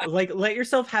yourself. Like, let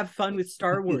yourself have fun with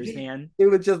Star Wars, man. It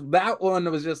was just, that one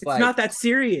was just, it's like, not that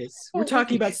serious. We're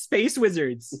talking about space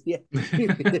wizards.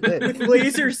 With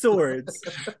laser swords.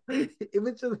 It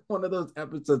was just one of those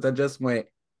episodes that just went,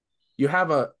 you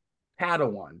have a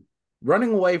Padawan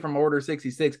running away from Order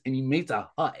 66, and you meet a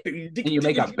hut and you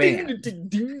make a band.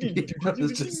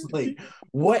 It's just like,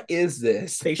 what is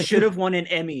this? They should have won an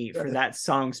Emmy for that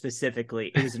song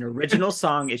specifically. It was an original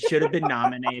song. It should have been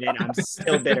nominated. I'm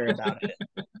still bitter about it.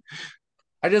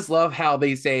 I just love how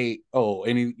they say, "Oh,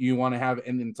 and you want to have,"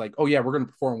 and then it's like, "Oh yeah, we're gonna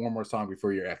perform one more song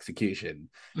before your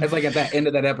execution." It's like at that end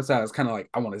of that episode, I was kind of like,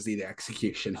 "I want to see the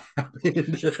execution happen."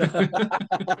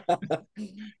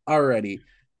 Alrighty,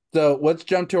 so let's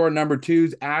jump to our number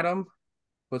twos. Adam,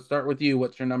 let's start with you.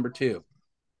 What's your number two?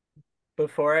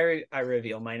 Before I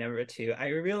reveal my number two, I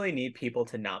really need people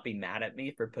to not be mad at me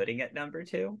for putting it number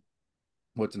two.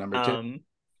 What's number two?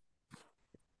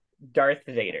 Darth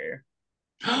Vader.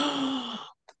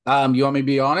 You want me to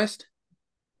be honest?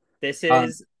 This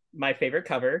is my favorite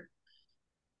cover.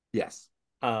 Yes.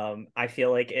 I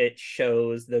feel like it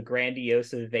shows the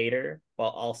grandiose of Vader while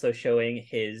also showing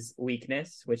his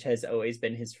weakness, which has always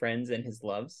been his friends and his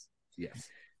loves. Yes.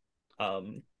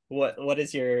 What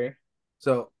is your...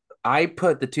 So I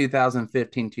put the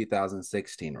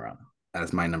 2015-2016 run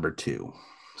as my number two.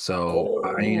 So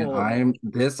I'm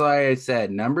this, like I said,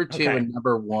 number two and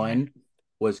number one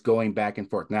was going back and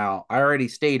forth. Now, I already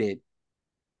stated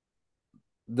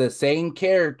the same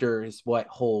character is what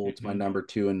holds my number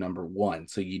two and number one.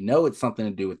 So you know it's something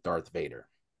to do with Darth Vader.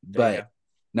 But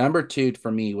number two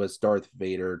for me was Darth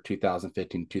Vader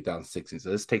 2015-2016. So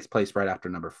this takes place right after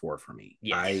number four for me.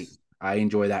 Yes. I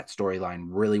enjoy that storyline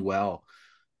really well.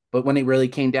 But when it really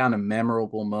came down to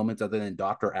memorable moments other than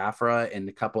Dr. Aphra and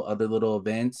a couple other little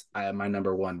events, my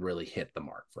number one really hit the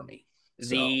mark for me.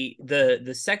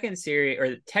 The second series,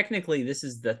 or technically this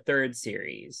is the third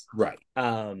series, right?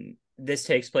 This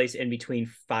takes place in between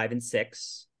 5 and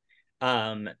 6.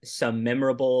 Some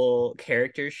memorable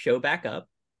characters show back up.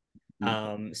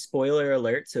 Spoiler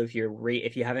alert, so if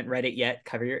you haven't read it yet,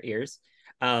 cover your ears.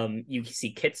 You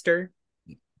see Kitster,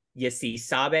 you see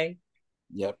Sabe.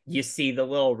 Yep. You see the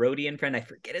little Rodian friend. I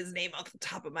forget his name off the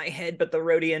top of my head, but the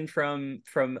Rodian from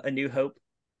A New Hope,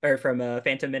 or from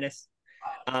Phantom Menace.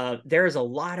 There's a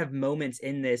lot of moments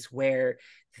in this where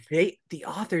the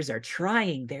authors are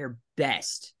trying their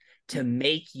best to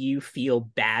make you feel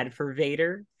bad for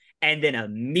Vader, and then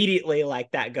immediately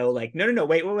like that go like, no,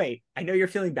 wait. I know you're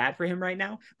feeling bad for him right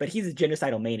now, but he's a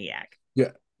genocidal maniac.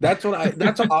 Yeah. That's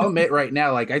what I'll admit right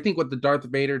now. Like, I think with the Darth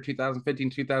Vader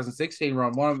 2015-2016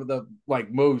 run, one of the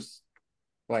most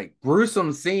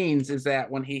gruesome scenes is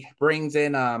that when he brings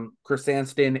in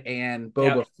Krrsantan and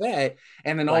Boba Fett,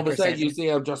 and then all of a sudden you see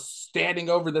him just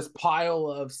standing over this pile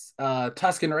of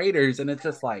Tusken Raiders, and it's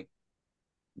just like,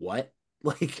 what?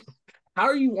 Like,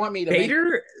 how do you want me to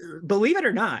Vader, believe it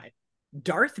or not,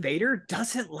 Darth Vader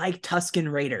doesn't like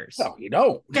Tusken Raiders. No, you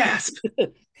don't. Gasp.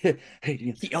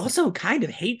 He also kind of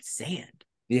hates sand.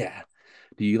 Yeah.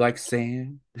 Do you like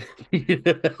sand?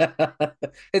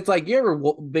 It's like, you ever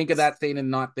think of that scene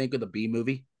and not think of the B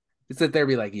movie? You sit there and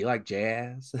be like, you like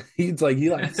jazz? He's like,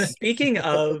 you like. Speaking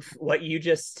of what you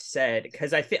just said,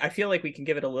 because I feel like we can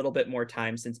give it a little bit more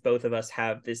time since both of us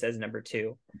have this as number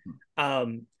two.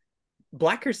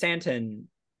 Black Krrsantan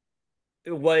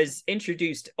was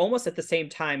introduced almost at the same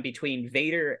time between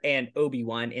Vader and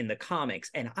Obi-Wan in the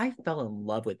comics, and I fell in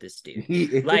love with this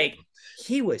dude. Like,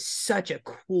 he was such a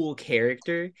cool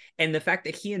character, and the fact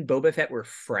that he and Boba Fett were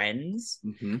friends,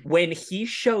 when he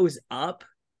shows up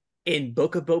in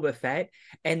Book of Boba Fett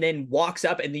and then walks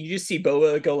up and then you just see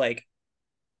Boba go like,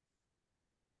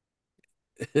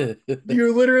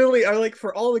 you literally are like,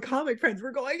 for all the comic friends,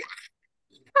 we're going,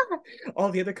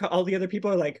 all the other people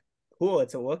are like, cool,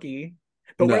 it's a Wookiee.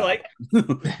 But we're like,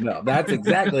 no, that's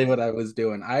exactly what I was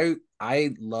doing. I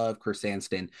love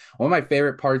Krrsantan. One of my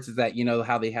favorite parts is that, you know,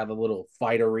 how they have a little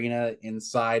fight arena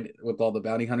inside with all the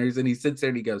bounty hunters, and he sits there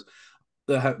and he goes,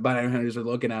 the bounty hunters are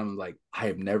looking at him like, I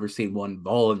have never seen one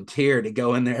volunteer to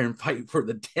go in there and fight for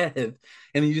the death. And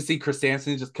then you just see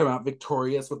Krrsantan just come out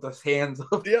victorious with his hands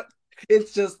up. Yep.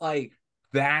 It's just like,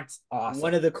 that's awesome.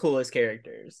 One of the coolest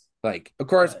characters. Like, of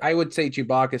course, I would say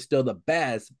Chewbacca is still the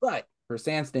best, but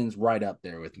Krrsantan's right up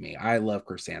there with me. I love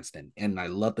Krrsantan, and I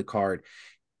love the card.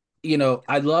 You know,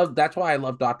 that's why I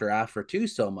love Dr. Aphra too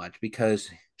so much, because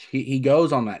he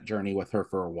goes on that journey with her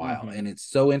for a while, and it's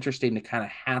so interesting to kind of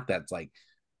have that. It's like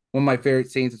one of my favorite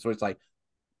scenes is where it's like,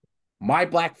 my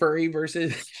black furry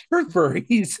versus your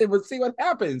furries, and we'll see what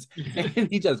happens. And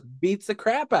he just beats the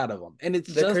crap out of them. And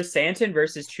it's the Krrsantan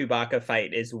versus Chewbacca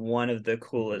fight is one of the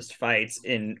coolest fights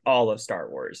in all of Star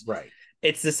Wars. Right.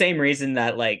 It's the same reason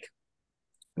that, like,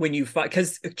 when you fight,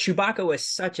 because Chewbacca was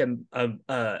such a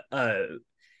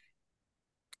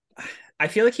I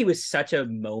feel like he was such a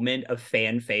moment of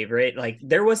fan favorite. Like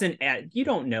there wasn't you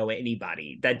don't know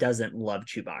anybody that doesn't love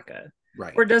Chewbacca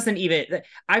Right. or doesn't even.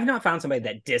 I've not found somebody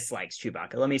that dislikes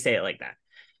Chewbacca. Let me say it like that.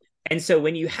 And so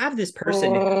when you have this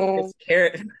person,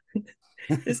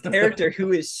 this character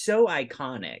who is so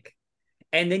iconic,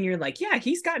 and then you're like, yeah,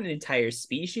 he's got an entire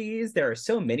species. There are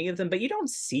so many of them, but you don't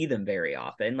see them very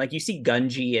often. Like you see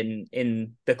Gunji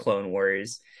in the Clone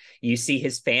Wars, you see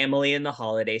his family in the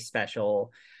holiday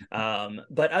special.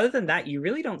 But other than that, you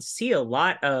really don't see a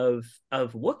lot of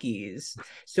Wookiees.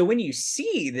 So when you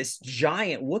see this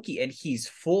giant Wookiee and he's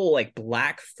full like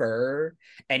black fur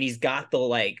and he's got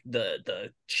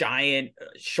the giant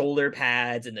shoulder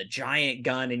pads and the giant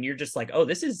gun, and you're just like, oh,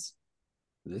 this is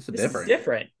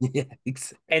different. Yeah,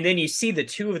 and then you see the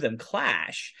two of them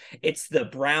clash. It's the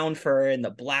brown fur and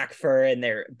the black fur, and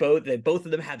both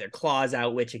of them have their claws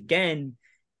out, which again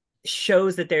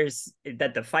shows that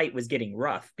the fight was getting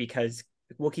rough because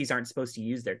Wookiees aren't supposed to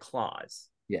use their claws.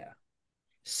 Yeah.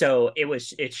 So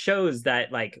it shows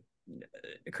that like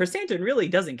Chrysanthemum really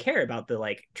doesn't care about the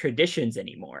like traditions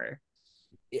anymore.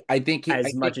 I think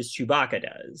much as Chewbacca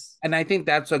does. And I think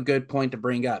that's a good point to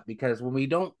bring up, because when we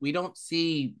don't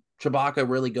see Chewbacca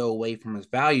really go away from his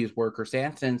values, where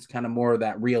Chrysanthemum's kind of more of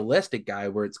that realistic guy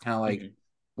where it's kind of like,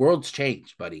 world's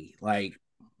changed, buddy. Like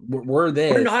we're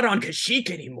this. We're not on Kashyyyk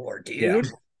anymore, dude.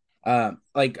 Yeah.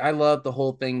 Like I love the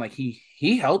whole thing. Like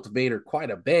he helped Vader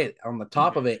quite a bit on the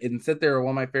top of it. And sit there,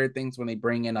 one of my favorite things when they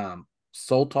bring in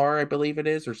Sultar, I believe it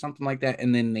is, or something like that,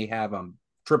 and then they have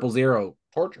 000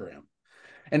 torture him.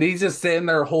 And he's just sitting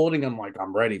there holding him like,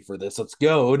 I'm ready for this. Let's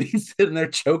go. And he's sitting there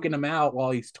choking him out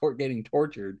while he's getting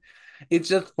tortured. It's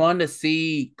just fun to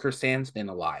see Chrysanthemum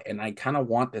a lot. And I kind of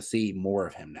want to see more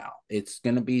of him now. It's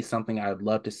going to be something I would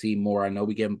love to see more. I know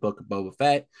we get him Book of Boba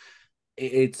Fett.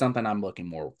 It's something I'm looking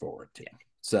more forward to.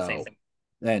 So,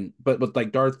 but with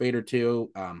like Darth Vader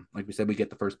too, like we said, we get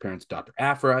the first appearance of Dr.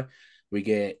 Aphra. We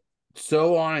get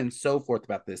so on and so forth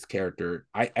about this character.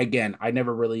 I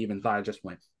never really even thought. I just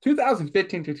went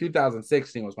 2015 to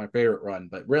 2016 was my favorite run,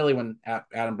 but really when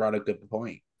Adam brought a good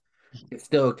point, it's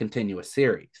still a continuous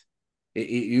series.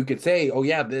 You could say, oh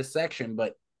yeah, this section,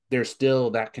 but there's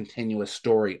still that continuous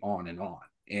story on.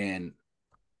 And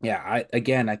yeah,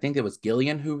 I think it was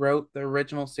Gillian who wrote the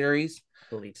original series. I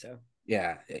believe so.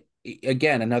 Yeah,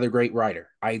 again, another great writer.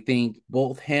 I think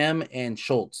both him and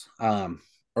Schultz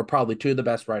are probably two of the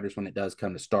best writers when it does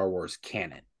come to Star Wars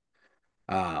canon.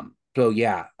 So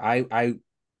yeah, I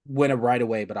went right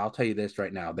away, but I'll tell you this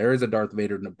right now. There is a Darth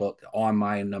Vader book on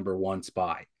my number one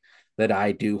spot that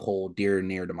I do hold dear and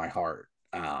near to my heart.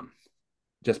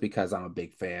 Just because I'm a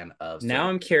big fan of. Now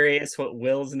I'm curious what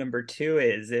Will's number 2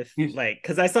 is. If like,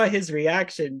 because I saw his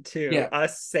reaction to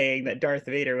us saying that Darth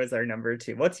Vader was our number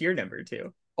 2. What's your number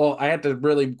 2? Oh, I have to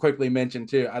really quickly mention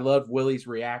too. I love Willie's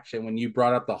reaction when you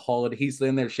brought up the holiday. He's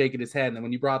sitting there shaking his head, and then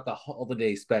when you brought up the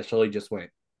holiday special, he just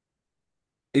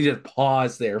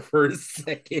paused there for a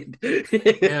second.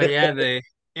 Yeah, the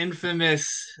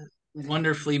infamous,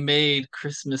 wonderfully made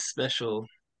Christmas special.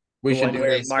 We should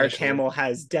where Mark Hamill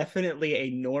has definitely a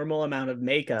normal amount of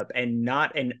makeup and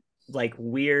not an like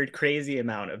weird, crazy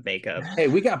amount of makeup. Hey,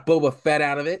 we got Boba Fett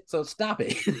out of it, so stop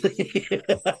it.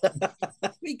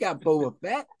 We got Boba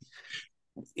Fett.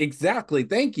 Exactly.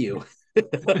 Thank you.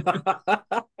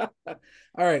 All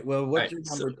right. Well, what's your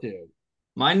number 2?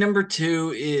 My number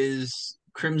 2 is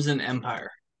Crimson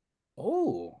Empire.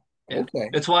 Oh, okay.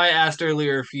 That's why I asked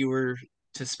earlier if you were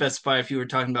to specify if you were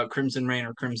talking about Crimson Reign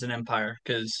or Crimson Empire,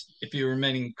 because if you were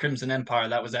meaning Crimson Empire,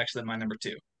 that was actually my number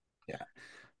 2. Yeah.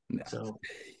 No. So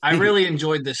I really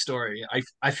enjoyed this story.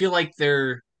 I feel like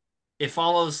it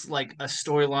follows like a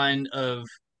storyline of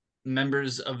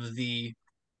members of the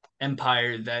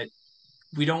Empire that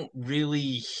we don't really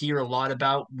hear a lot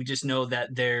about. We just know that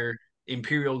they're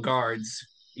Imperial Guards,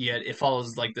 yet it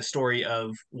follows like the story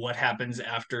of what happens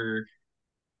after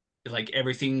like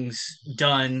everything's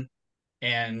done,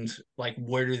 and like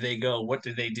where do they go, what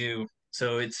do they do.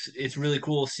 So it's really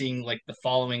cool seeing like the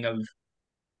following of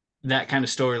that kind of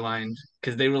storyline,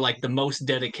 because they were like the most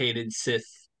dedicated Sith,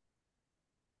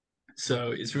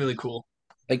 so it's really cool.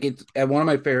 Like it's one of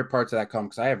my favorite parts of that comic,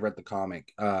 because I have read the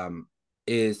comic,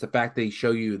 is the fact they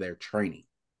show you their training,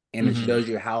 and it shows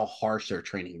you how harsh their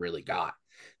training really got,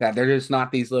 that they're just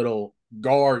not these little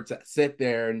guards that sit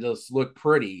there and just look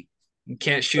pretty. You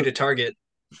can't shoot a target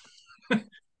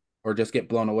or just get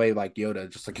blown away like Yoda,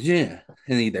 just like, yeah,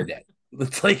 and they're dead.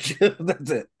 It's like,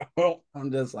 that's it. Well,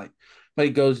 I'm just like, but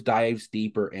it dives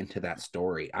deeper into that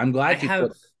story. I'm glad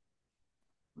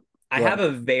I have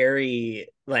a very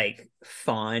like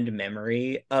fond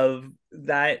memory of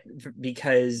that,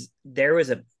 because there was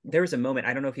a moment,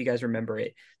 I don't know if you guys remember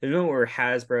it. There's a moment where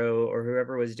Hasbro or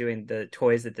whoever was doing the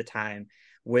toys at the time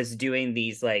was doing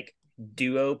these like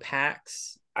duo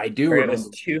packs I do where it was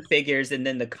remember. two figures and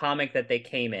then the comic that they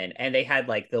came in, and they had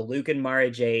like the Luke and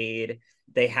Mara Jade,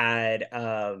 they had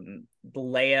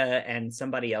Leia and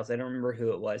somebody else, I don't remember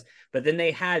who it was, but then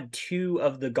they had two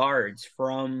of the guards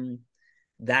from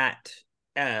that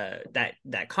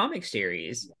that comic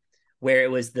series where it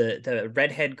was the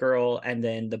redhead girl and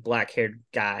then the black haired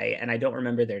guy, and I don't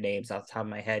remember their names off the top of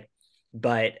my head,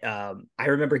 but I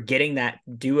remember getting that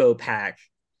duo pack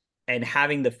and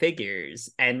having the figures,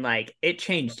 and like it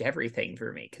changed everything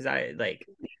for me because I like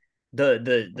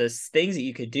the things that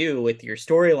you could do with your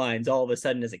storylines all of a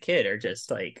sudden as a kid are just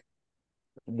like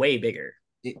way bigger.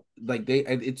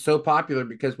 It's so popular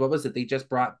because what was it? They just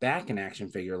brought back an action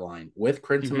figure line with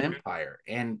Crimson Mhm. Empire,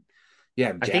 and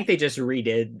yeah, I think they just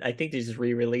redid. I think they just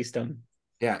re-released them.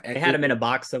 yeah, They had them in a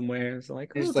box somewhere. It's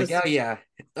like, it's oh, like, oh yeah,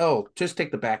 oh, just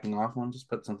take the backing off one, just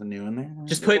put something new in there.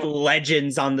 just put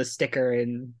legends on the sticker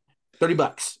and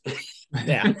 $30.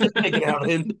 yeah, Take it out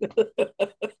in.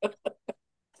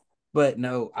 But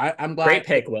no, I'm glad. great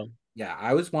pick, Will. Yeah,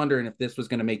 I was wondering if this was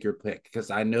going to make your pick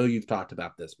because I know you've talked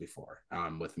about this before,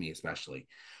 with me especially.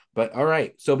 But all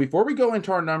right, so before we go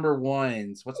into our number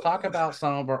ones, let's talk about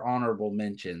some of our honorable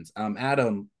mentions.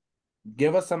 Adam,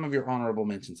 give us some of your honorable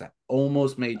mentions that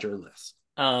almost made your list.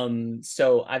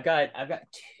 So I've got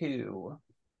two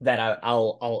that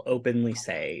I'll openly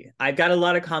say. I've got a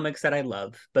lot of comics that I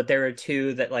love, but there are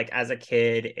two that like as a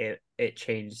kid it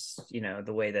changed,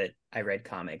 the way that I read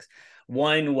comics.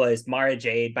 One was Mara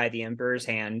Jade by the Emperor's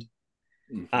Hand.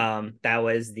 That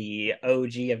was the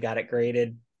OG. I've got it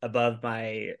graded above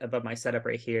my setup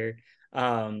right here.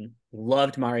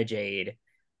 Loved Mara Jade.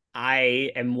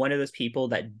 I am one of those people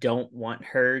that don't want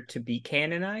her to be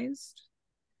canonized.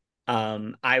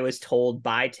 I was told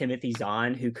by Timothy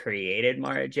Zahn, who created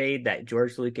Mara Jade, that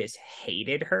George Lucas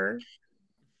hated her.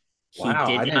 He Wow,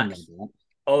 I did didn't not. know that.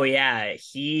 Oh yeah,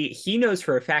 he knows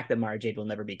for a fact that Mara Jade will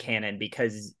never be canon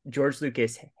because George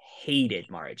Lucas hated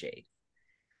Mara Jade.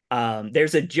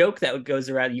 There's a joke that goes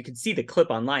around. You can see the clip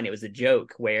online. It was a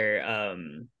joke where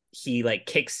he like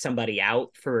kicks somebody out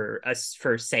for us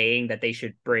for saying that they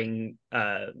should bring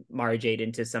Mara Jade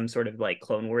into some sort of like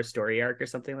Clone Wars story arc or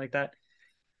something like that.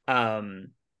 Um,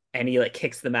 and he like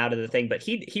kicks them out of the thing. But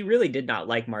he really did not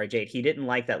like Mara Jade. He didn't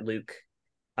like that Luke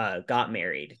got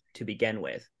married to begin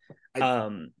with. I,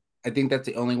 Um, I think that's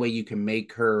the only way you can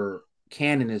make her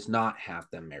canon is not have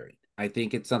them married. I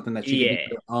think it's something that she can be yeah,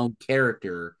 her own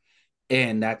character,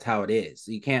 and that's how it is.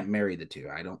 You can't marry the two.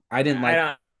 I didn't I like.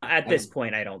 don't. At I this don't,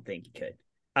 point, I don't think he could.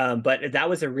 But that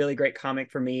was a really great comic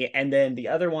for me. And then the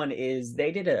other one is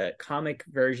they did a comic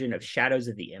version of Shadows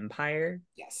of the Empire.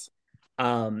 yes.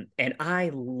 And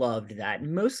I loved that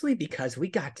mostly because we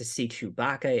got to see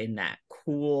Chewbacca in that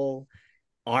cool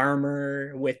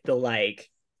armor with the like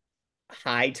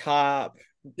high top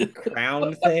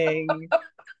crown thing.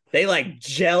 They like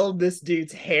gelled this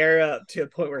dude's hair up to a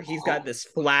point where he's got this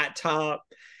flat top,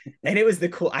 and it was the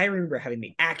cool. I remember having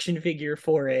the action figure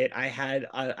for it.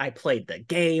 I played the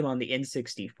game on the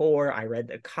N64. I read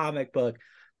the comic book.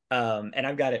 And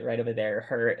I've got it right over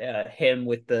there. Him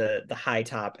with the high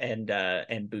top and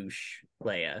Boosh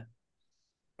Leia.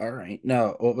 All right.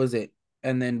 No, what was it?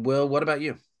 And then Will, what about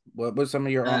you? What was some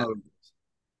of your Uh, honor?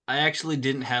 I actually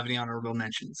didn't have any honorable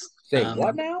mentions. Say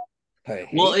what now? I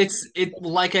Well, hate. it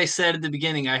like I said at the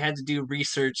beginning, I had to do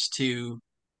research to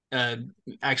uh,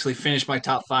 actually finish my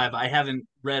top five. I haven't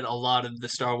read a lot of the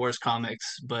Star Wars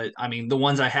comics, but I mean, the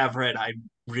ones I have read, I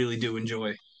really do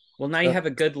enjoy. Well, now you have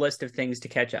a good list of things to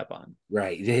catch up on.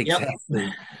 Right, Yep.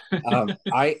 exactly.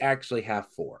 I actually have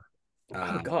four. Oh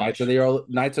Knights of gosh,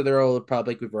 the Old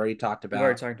Republic. We've already talked we've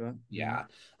already about. talked about. Yeah.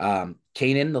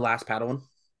 Kanan, the Last Padawan.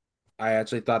 I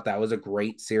actually thought that was a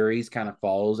great series. Kind of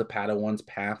follows a Padawan's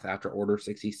path after Order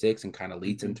 66 and kind of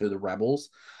leads into the Rebels.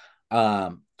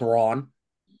 Thrawn.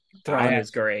 Thrawn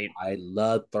was great. I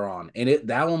love Thrawn, and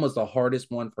that one was the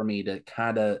hardest one for me to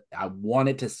kind of. I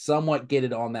wanted to somewhat get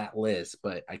it on that list,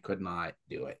 but I could not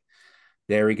do it.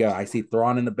 There we go. I see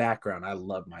Thrawn in the background. I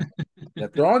love my.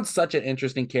 Thrawn's such an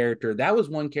interesting character. That was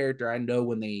one character I know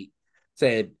when they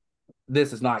said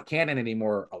this is not canon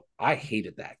anymore. Oh, I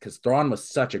hated that because Thrawn was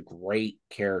such a great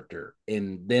character,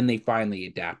 and then they finally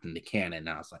adapted into canon. And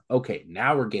I was like, okay,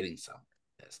 now we're getting some.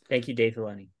 Thank you, Dave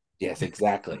Filoni. Yes,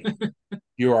 exactly.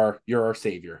 You're our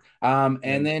savior.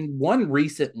 And then one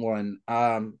recent one.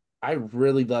 I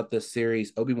really love this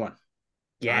series, Obi-Wan. I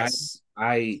Yes,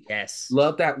 I yes.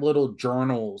 love that little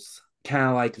journals kind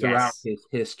of like throughout Yes. his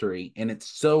history. And it's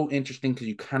so interesting because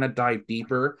you kind of dive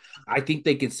deeper. I think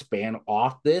they could span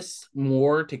off this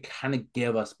more to kind of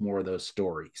give us more of those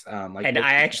stories. Like And what I you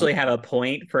actually have a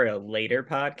point for a later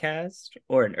podcast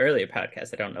or an earlier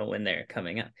podcast. I don't know when they're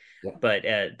coming up, yeah. but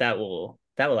that will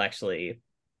actually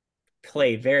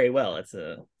play very well. It's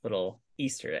a little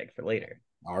Easter egg for later.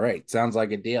 All right. Sounds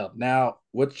like a deal. Now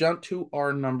let's jump to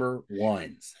our number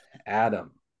ones.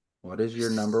 Adam, what is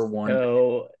your number one pick?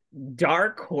 So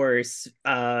dark horse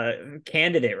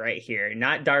candidate right here,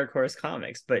 not dark horse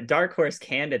comics, but dark horse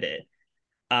candidate.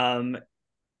 Um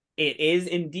it is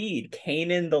indeed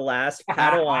Kanan the Last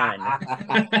Padawan.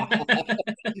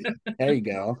 There you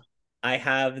go. I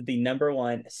have the number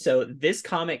one. So this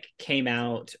comic came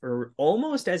out or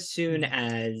almost as soon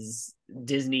as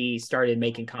Disney started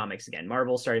making comics again.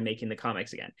 Marvel started making the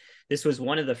comics again. This was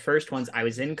one of the first ones. I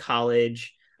was in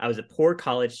college. I was a poor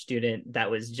college student that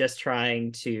was just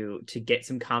trying to get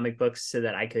some comic books so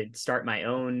that I could start my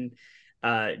own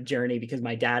journey because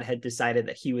my dad had decided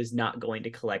that he was not going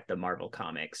to collect the Marvel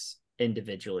comics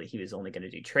individually. He was only going to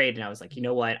do trade. And I was like, you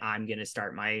know what? I'm going to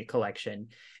start my collection.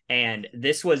 And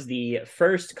this was the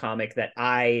first comic that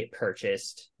I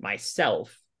purchased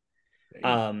myself.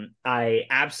 I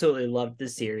absolutely loved the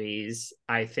series.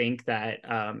 I think that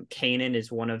Kanan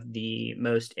is one of the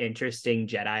most interesting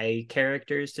Jedi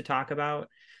characters to talk about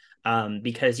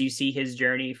because you see his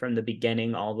journey from the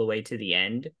beginning all the way to the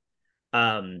end.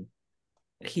 Um,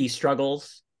 he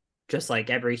struggles just like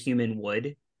every human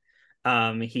would.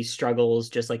 He struggles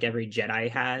just like every Jedi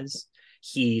has.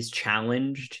 He's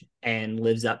challenged and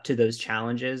lives up to those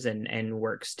challenges and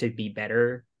works to be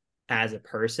better as a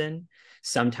person.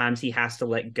 Sometimes he has to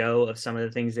let go of some of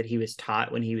the things that he was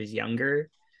taught when he was younger.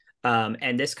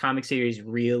 And this comic series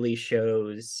really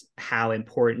shows how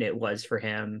important it was for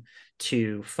him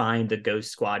to find the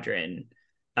Ghost Squadron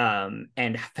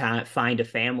and find a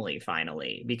family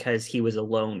finally because he was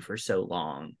alone for so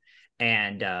long.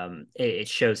 And it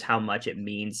shows how much it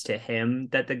means to him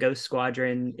that the Ghost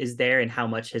Squadron is there and how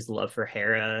much his love for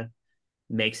Hera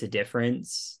makes a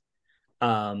difference.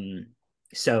 Um,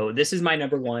 so this is my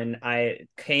number one.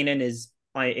 Kanan is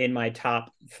in my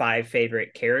top 5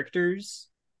 favorite characters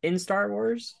in Star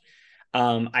Wars.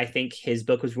 I think his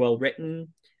book was well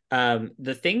written.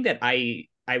 The thing that I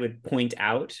would point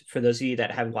out for those of you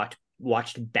that have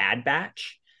watched Bad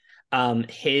Batch,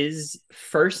 his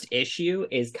first issue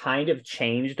is kind of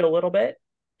changed a little bit.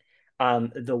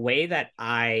 The way that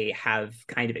I have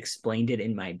kind of explained it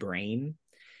in my brain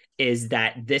is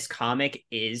that this comic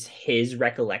is his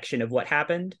recollection of what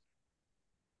happened,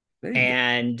 There you go.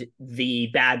 and the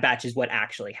Bad Batch is what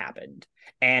actually happened.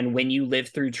 And when you live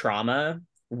through trauma,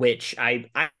 which I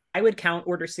would count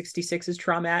Order 66 as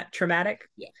traumatic.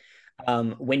 Yeah.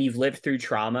 When you've lived through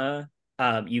trauma,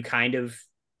 you kind of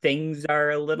things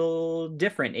are a little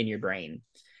different in your brain.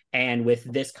 And with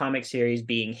this comic series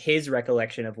being his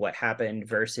recollection of what happened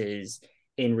versus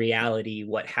in reality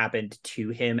what happened to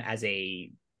him as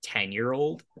a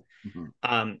 10-year-old,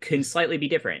 can slightly be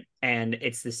different. And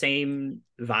it's the same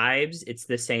vibes, it's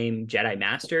the same Jedi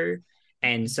Master,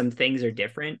 and some things are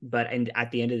different. But and at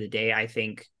the end of the day, I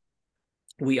think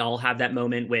we all have that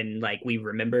moment when like we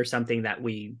remember something that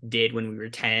we did when we were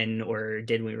 10 or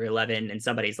did when we were 11 and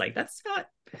somebody's like that's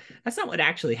not what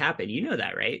actually happened, you know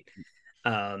that, right?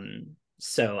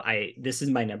 So I this is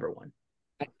my number one.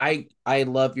 I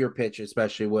love your pitch,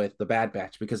 especially with the Bad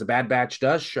Batch, because the Bad Batch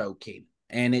does show Kanan.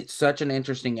 And it's such an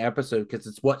interesting episode because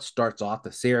it's what starts off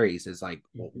the series is like,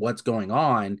 what's going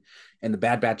on? And the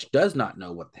Bad Batch does not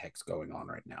know what the heck's going on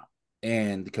right now.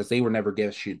 And because they were never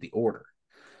issued the order.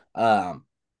 Um,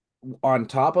 on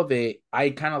top of it, I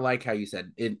kind of like how you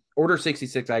said in Order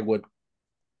 66, I would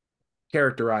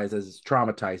characterize as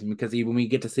traumatizing because even we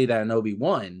get to see that in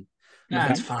Obi-Wan,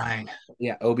 That's fine.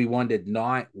 yeah, Obi-Wan did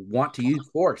not want to use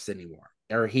Force anymore,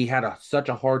 or he had such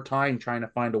a hard time trying to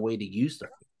find a way to use the.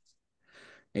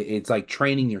 It's like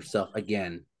training yourself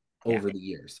again over the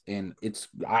years, and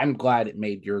I'm glad it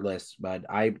made your list. But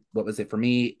what was it for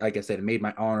me? Like I said, it made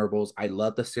my honorables. I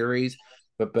love the series,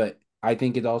 but I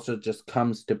think it also just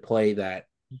comes to play that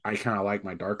I kind of like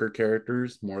my darker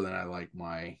characters more than I like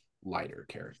my lighter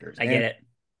characters. I get it.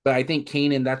 But I think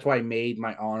Kanan, that's why I made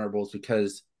my honorables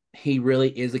because he really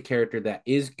is a character that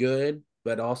is good,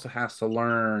 but also has to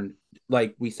learn,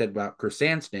 like we said about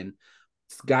Chrysanthemum,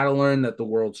 it's got to learn that the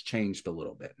world's changed a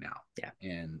little bit now. Yeah.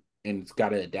 And it's got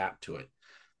to adapt to it.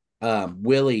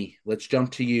 Willie, let's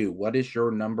jump to you. What is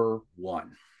your number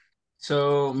one?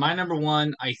 So my number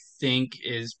one, I think,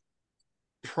 is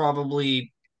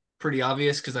probably pretty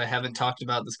obvious because I haven't talked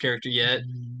about this character yet,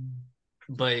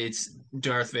 but it's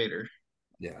Darth Vader.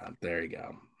 Yeah, there you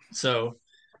go. So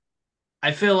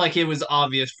I feel like it was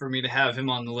obvious for me to have him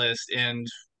on the list. And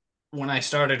when I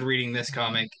started reading this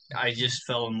comic, I just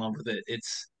fell in love with it.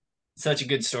 It's such a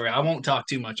good story. I won't talk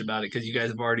too much about it because you guys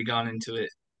have already gone into it.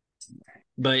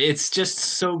 But it's just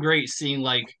so great seeing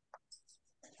like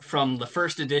from the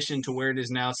first edition to where it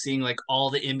is now, seeing like all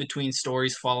the in between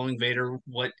stories following Vader,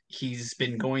 what he's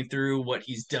been going through, what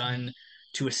he's done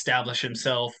to establish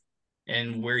himself,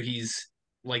 and where he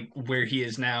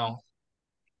is now.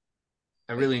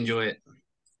 I really enjoy it.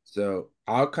 So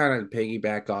I'll kind of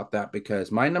piggyback off that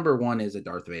because my number one is a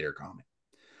Darth Vader comic.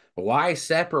 But why I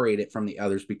separate it from the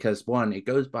others, because one, it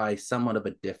goes by somewhat of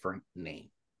a different name.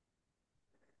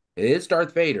 It is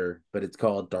Darth Vader, but it's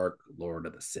called Dark Lord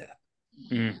of the Sith.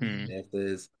 Mm-hmm. This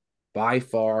is by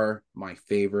far my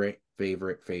favorite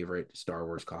Star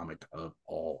Wars comic of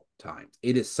all time.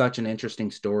 It is such an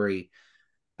interesting story.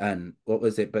 And what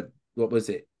was it? But what was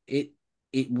it? It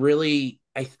really,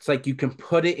 it's like you can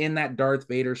put it in that Darth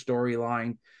Vader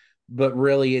storyline, but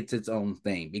really it's its own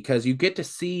thing because you get to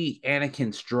see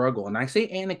Anakin struggle. And I say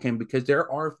Anakin because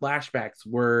there are flashbacks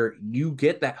where you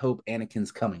get that hope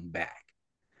Anakin's coming back.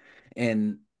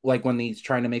 And like when he's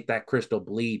trying to make that crystal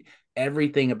bleed,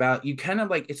 everything about you kind of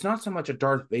like it's not so much a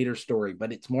Darth Vader story,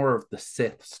 but it's more of the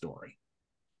Sith story.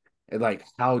 And like,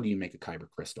 how do you make a kyber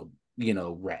crystal,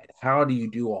 red? How do you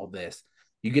do all this?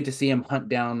 You get to see him hunt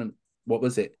down what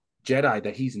was it, Jedi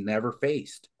that he's never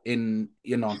faced. In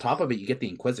on top of it, you get the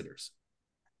Inquisitors.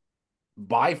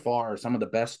 By far, some of the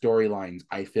best storylines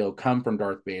I feel come from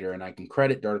Darth Vader, and I can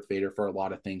credit Darth Vader for a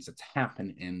lot of things that's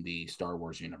happened in the Star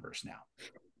Wars universe now,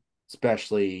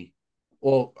 especially.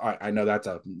 Well, I know that's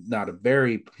not a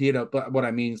very but what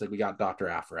I mean is like we got Dr.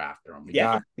 Aphra after him. We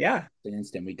got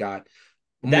Instant. We got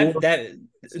more. That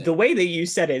the way that you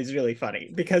said it is really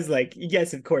funny because like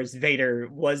yes, of course Vader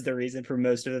was the reason for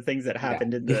most of the things that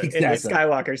happened in the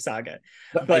Skywalker saga,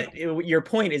 but your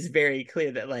point is very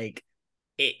clear that like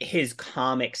his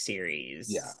comic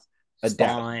series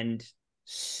spawned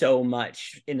so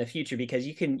much in the future because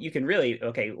you can really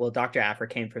Dr. Aphra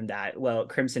came from that,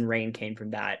 Crimson Reign came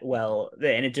from that,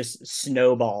 and it just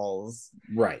snowballs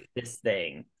this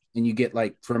thing. And you get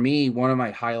like, for me, one of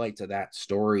my highlights of that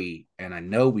story, and I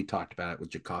know we talked about it with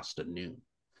Jocasta Nu,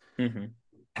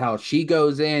 how she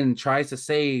goes in and tries to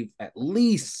save at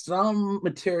least some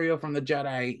material from the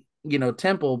Jedi,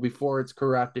 temple before it's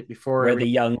corrupted, before the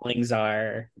younglings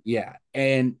are. Yeah.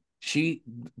 And she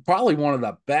probably one of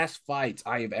the best fights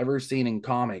I have ever seen in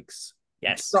comics,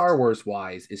 Star Wars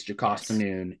wise, is Jocasta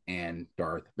Nu and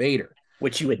Darth Vader.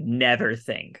 Which you would never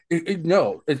think.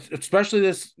 No, it's especially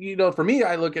this, for me,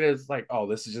 I look at it as like, oh,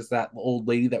 this is just that old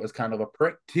lady that was kind of a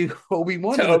prick to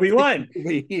Obi-Wan.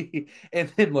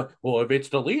 And then, like, well, if it's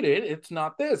deleted, it's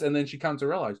not this. And then she comes to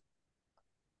realize,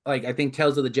 like, I think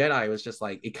Tales of the Jedi was just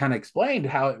like, it kind of explained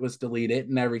how it was deleted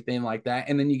and everything like that.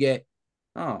 And then you get,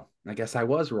 oh, I guess I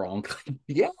was wrong.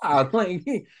 Yeah, like,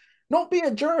 don't be a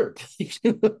jerk.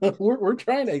 we're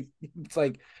trying to, it's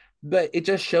like, but it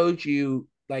just shows you,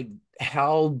 like,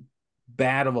 how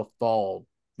bad of a fall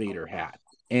Vader had,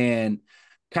 and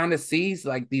kind of sees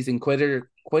like these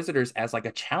inquisitors as like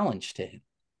a challenge to him.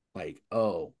 Like,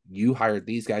 oh, you hired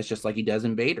these guys just like he does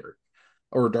in Vader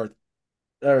or Darth,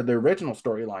 or the original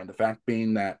storyline. The fact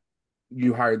being that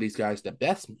you hired these guys to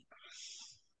best me,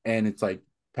 and it's like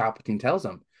Palpatine tells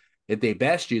them, if they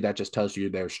best you, that just tells you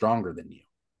they're stronger than you.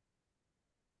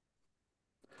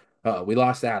 We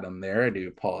lost Adam there. I do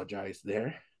apologize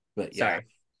there, but yeah. Sorry.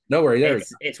 No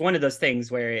worries. It's one of those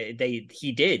things where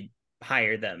he did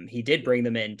hire them. He did bring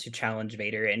them in to challenge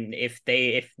Vader, and if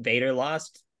Vader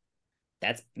lost,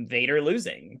 that's Vader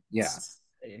losing. Yeah.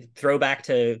 Throwback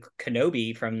to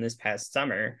Kenobi from this past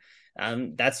summer.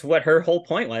 That's what her whole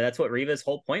point was. That's what Reva's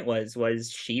whole point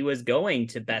was she was going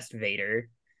to best Vader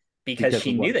because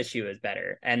she knew that she was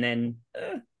better. And then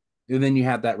you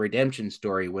have that redemption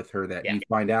story with her that you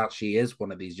find out she is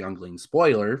one of these younglings.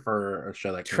 Spoiler for a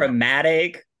show that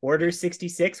traumatic Order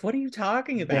 66. What are you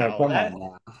talking about? Yeah, come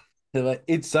on now.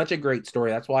 It's such a great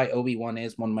story. That's why Obi-Wan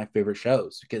is one of my favorite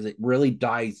shows, because it really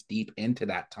dives deep into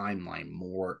that timeline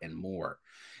more and more.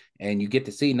 And you get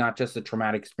to see not just the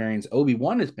traumatic experience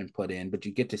Obi-Wan has been put in, but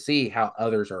you get to see how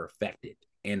others are affected.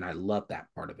 And I love that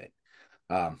part of it.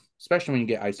 Especially when you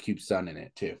get Ice Cube's son in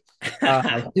it too.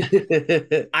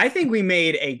 I think we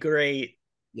made a great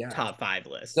top 5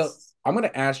 list. So I'm going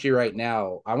to ask you right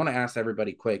now. I want to ask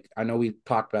everybody quick. I know we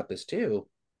talked about this too.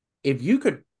 If you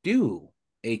could do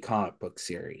a comic book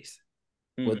series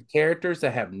with characters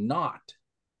that have not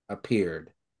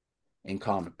appeared in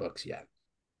comic books yet,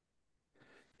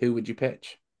 who would you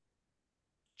pitch?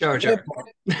 Jar Jar.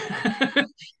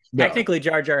 No. Technically,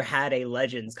 Jar Jar had a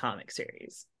Legends comic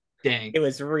series. Dang. It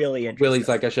was really interesting. Willie's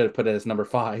like, I should have put it as number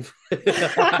 5.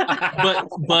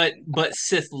 But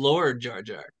Sith Lord Jar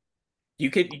Jar. You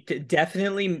could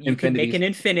definitely could make an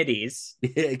Infinities.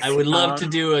 I would love to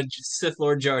do a Sith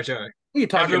Lord Jar Jar. What are you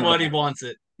talking Everybody about? wants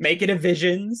it. Make it a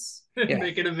Visions. Yeah.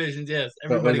 Make it a Visions, yes.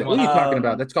 What Everybody are wants you it. talking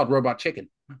about? That's called Robot Chicken.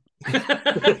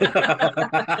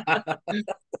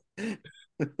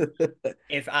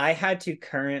 If I had to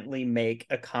currently make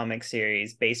a comic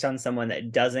series based on someone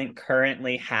that doesn't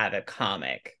currently have a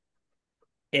comic,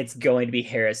 it's going to be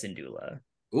Hera Syndulla.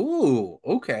 Ooh,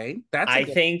 okay. I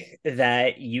think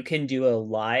that you can do a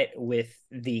lot with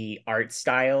the art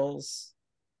styles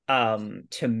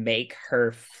to make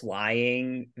her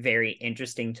flying very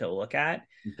interesting to look at.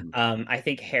 Mm-hmm. I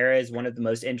think Hera is one of the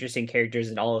most interesting characters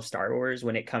in all of Star Wars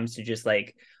when it comes to just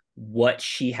like what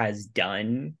she has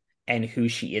done and who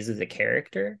she is as a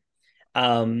character.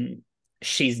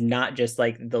 She's not just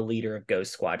like the leader of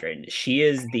Ghost Squadron. She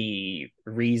is the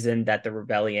reason that the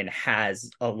rebellion has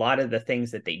a lot of the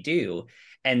things that they do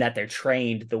and that they're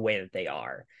trained the way that they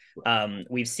are.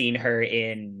 We've seen her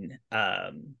in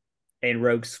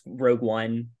Rogue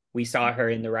One. We saw her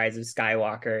in The Rise of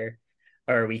Skywalker,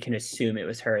 or we can assume it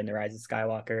was her in The Rise of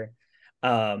Skywalker.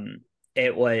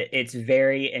 It's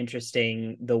very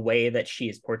interesting the way that she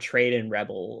is portrayed in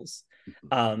Rebels.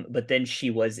 But then she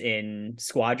was in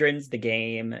Squadrons, the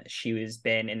game. She's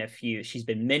been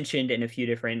mentioned in a few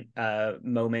different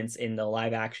moments in the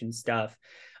live action stuff.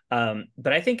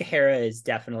 But I think Hera is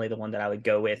definitely the one that I would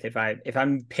go with if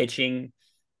I'm pitching,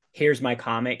 here's my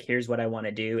comic, here's what I want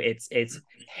to do. It's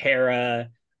Hera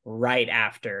right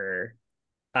after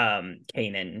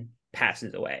Kanan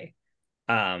passes away.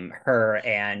 Her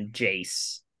and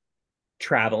Jace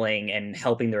traveling and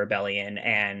helping the rebellion,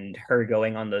 and her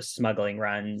going on those smuggling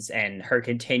runs, and her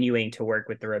continuing to work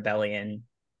with the rebellion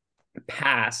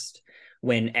past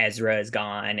when Ezra is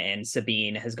gone and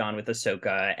Sabine has gone with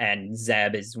Ahsoka and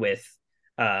Zeb is with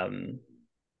oh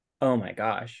my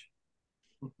gosh,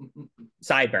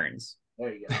 Sideburns.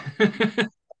 There you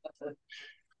go.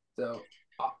 So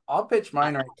I'll pitch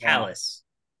mine right now. Kallus.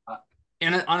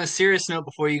 And on a serious note,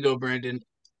 before you go, Brandon,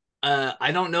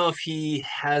 I don't know if he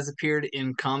has appeared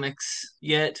in comics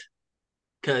yet,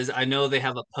 because I know they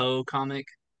have a Poe comic,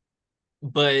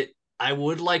 but I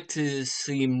would like to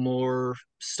see more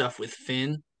stuff with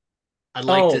Finn. I'd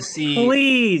like to see.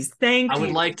 Please, thank you. I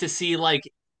would like to see like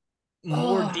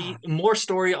more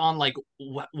story on like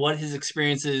what his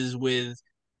experience is with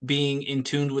being in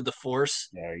tune with the Force.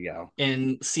 There you go.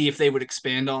 And see if they would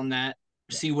expand on that.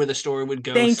 See where the story would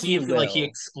go. Thank see you, if Will. like he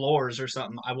explores or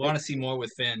something. I want to see more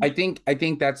with Finn. I think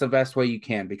that's the best way you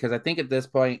can, because I think at this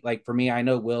point, like for me, I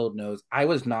know Will knows I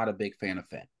was not a big fan of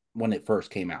Finn when it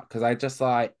first came out, because I just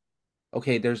thought,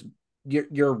 okay,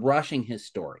 you're rushing his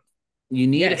story. You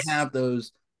need to have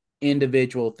those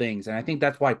individual things, and I think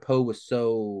that's why Poe was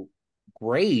so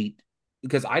great,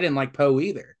 because I didn't like Poe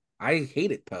either. I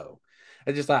hated Poe.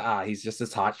 I just thought, he's just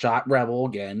this hotshot rebel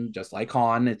again, just like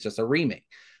Han. It's just a remake.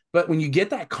 But when you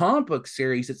get that comic book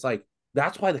series, it's like,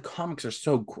 that's why the comics are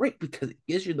so great, because it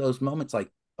gives you those moments like,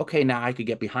 okay, now I could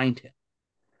get behind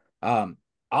him.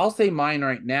 I'll say mine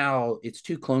right now, it's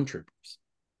 2 Clone Troopers.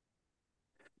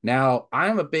 Now,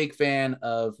 I'm a big fan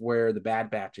of where the Bad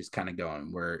Batch is kind of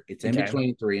going, where it's in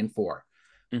between 3 and 4.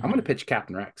 I'm going to pitch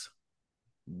Captain Rex.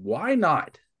 Why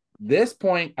not? This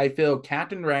point, I feel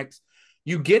Captain Rex,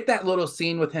 you get that little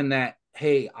scene with him that,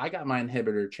 hey, I got my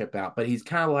inhibitor chip out, but he's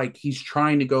kind of like, he's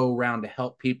trying to go around to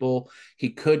help people. He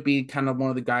could be kind of one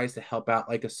of the guys to help out,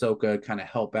 like Ahsoka, kind of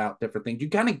help out different things. You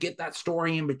kind of get that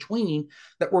story in between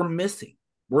that we're missing.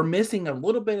 We're missing a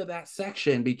little bit of that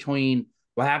section between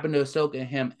what happened to Ahsoka and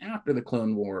him after the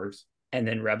Clone Wars. And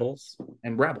then Rebels.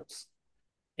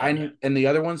 And the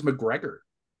other one's McGregor.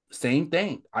 Same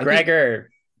thing.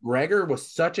 Gregor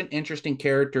was such an interesting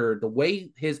character. The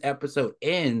way his episode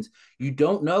ends, you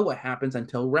don't know what happens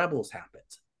until Rebels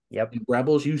happens. Yep. In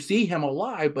Rebels, you see him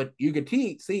alive, but you can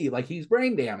see like he's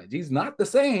brain damaged. He's not the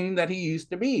same that he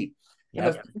used to be. Yep.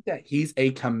 And the fact that he's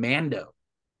a commando.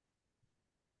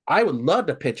 I would love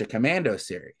to pitch a commando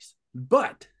series,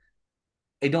 but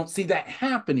I don't see that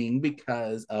happening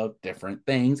because of different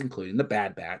things, including the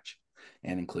Bad Batch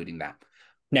and including that.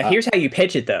 Now, here's how you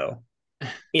pitch it, though.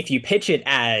 If you pitch it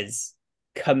as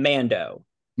commando,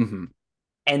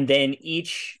 and then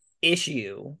each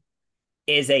issue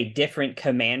is a different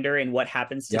commander and what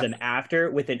happens to them after,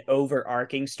 with an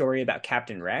overarching story about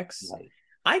Captain Rex,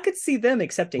 I could see them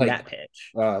accepting that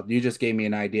pitch. You just gave me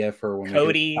an idea for when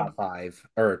Cody, we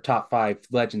do top 5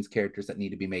 Legends characters that need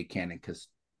to be made canon, because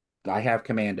I have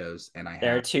Commandos, and I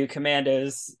There are have. 2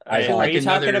 commandos. I feel Are like you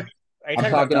talking? another. Are you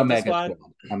I'm talking about talking a Delta mega Squad?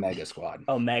 squad. A mega squad.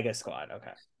 Oh, Mega Squad.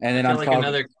 Okay. And I then feel like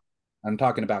another. I'm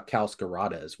talking about Cal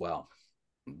Scarada as well.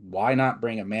 Why not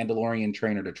bring a Mandalorian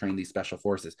trainer to train these special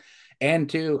forces? And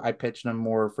two, I pitched them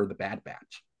more for the Bad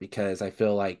Batch because I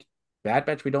feel like Bad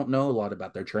Batch, we don't know a lot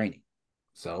about their training.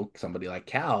 So somebody like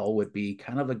Cal would be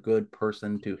kind of a good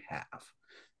person to have.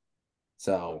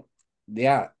 So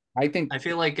yeah, I think I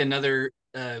feel like another.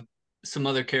 Some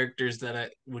other characters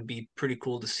that would be pretty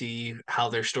cool to see how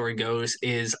their story goes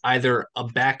is either a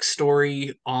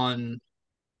backstory on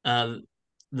uh,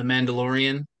 the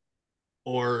Mandalorian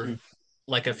or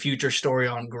like a future story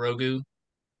on Grogu,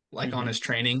 like on Mm-hmm. his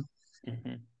training.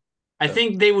 Mm-hmm. I so.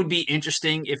 think they would be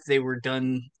interesting if they were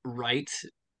done right,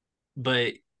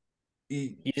 but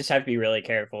you You just have to be really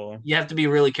careful. have to be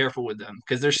really careful with them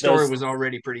because their story Those was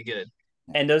already pretty good.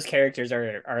 and those characters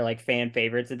are like fan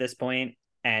favorites at this point,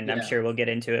 and I'm Yeah. sure we'll get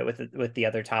into it with the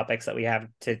other topics that we have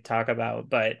to talk about.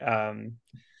 But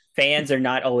fans are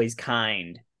not always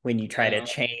kind when you try to No.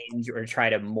 change or try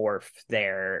to morph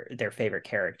their favorite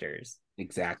characters.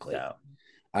 Exactly. So,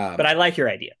 but I like your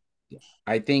idea.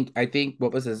 I think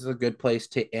what was this is a good place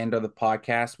to end of the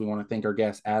podcast. We want to thank our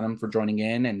guest Adam for joining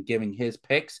in and giving his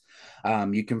picks.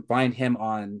 You can find him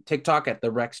on TikTok at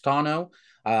the Rex Tano,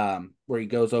 where he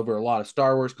goes over a lot of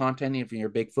Star Wars content. If you're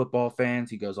big football fans,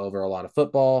 he goes over a lot of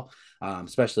football,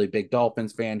 especially big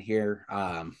Dolphins fan here.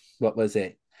 What was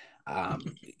it?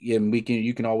 And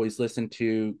you can always listen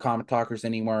to Comic Talkers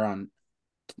anywhere on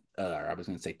I was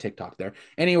going to say TikTok there,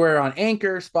 anywhere on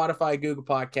Anchor, Spotify, Google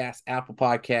Podcasts, Apple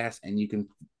Podcasts, and you can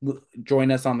join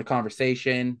us on the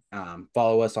conversation.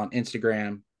 Follow us on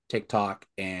Instagram, TikTok,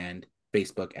 and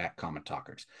Facebook at Comic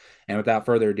Talkers. And without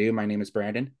further ado, my name is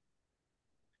Brandon.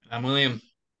 I'm William.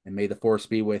 And may the force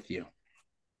be with you.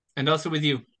 And also with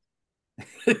you.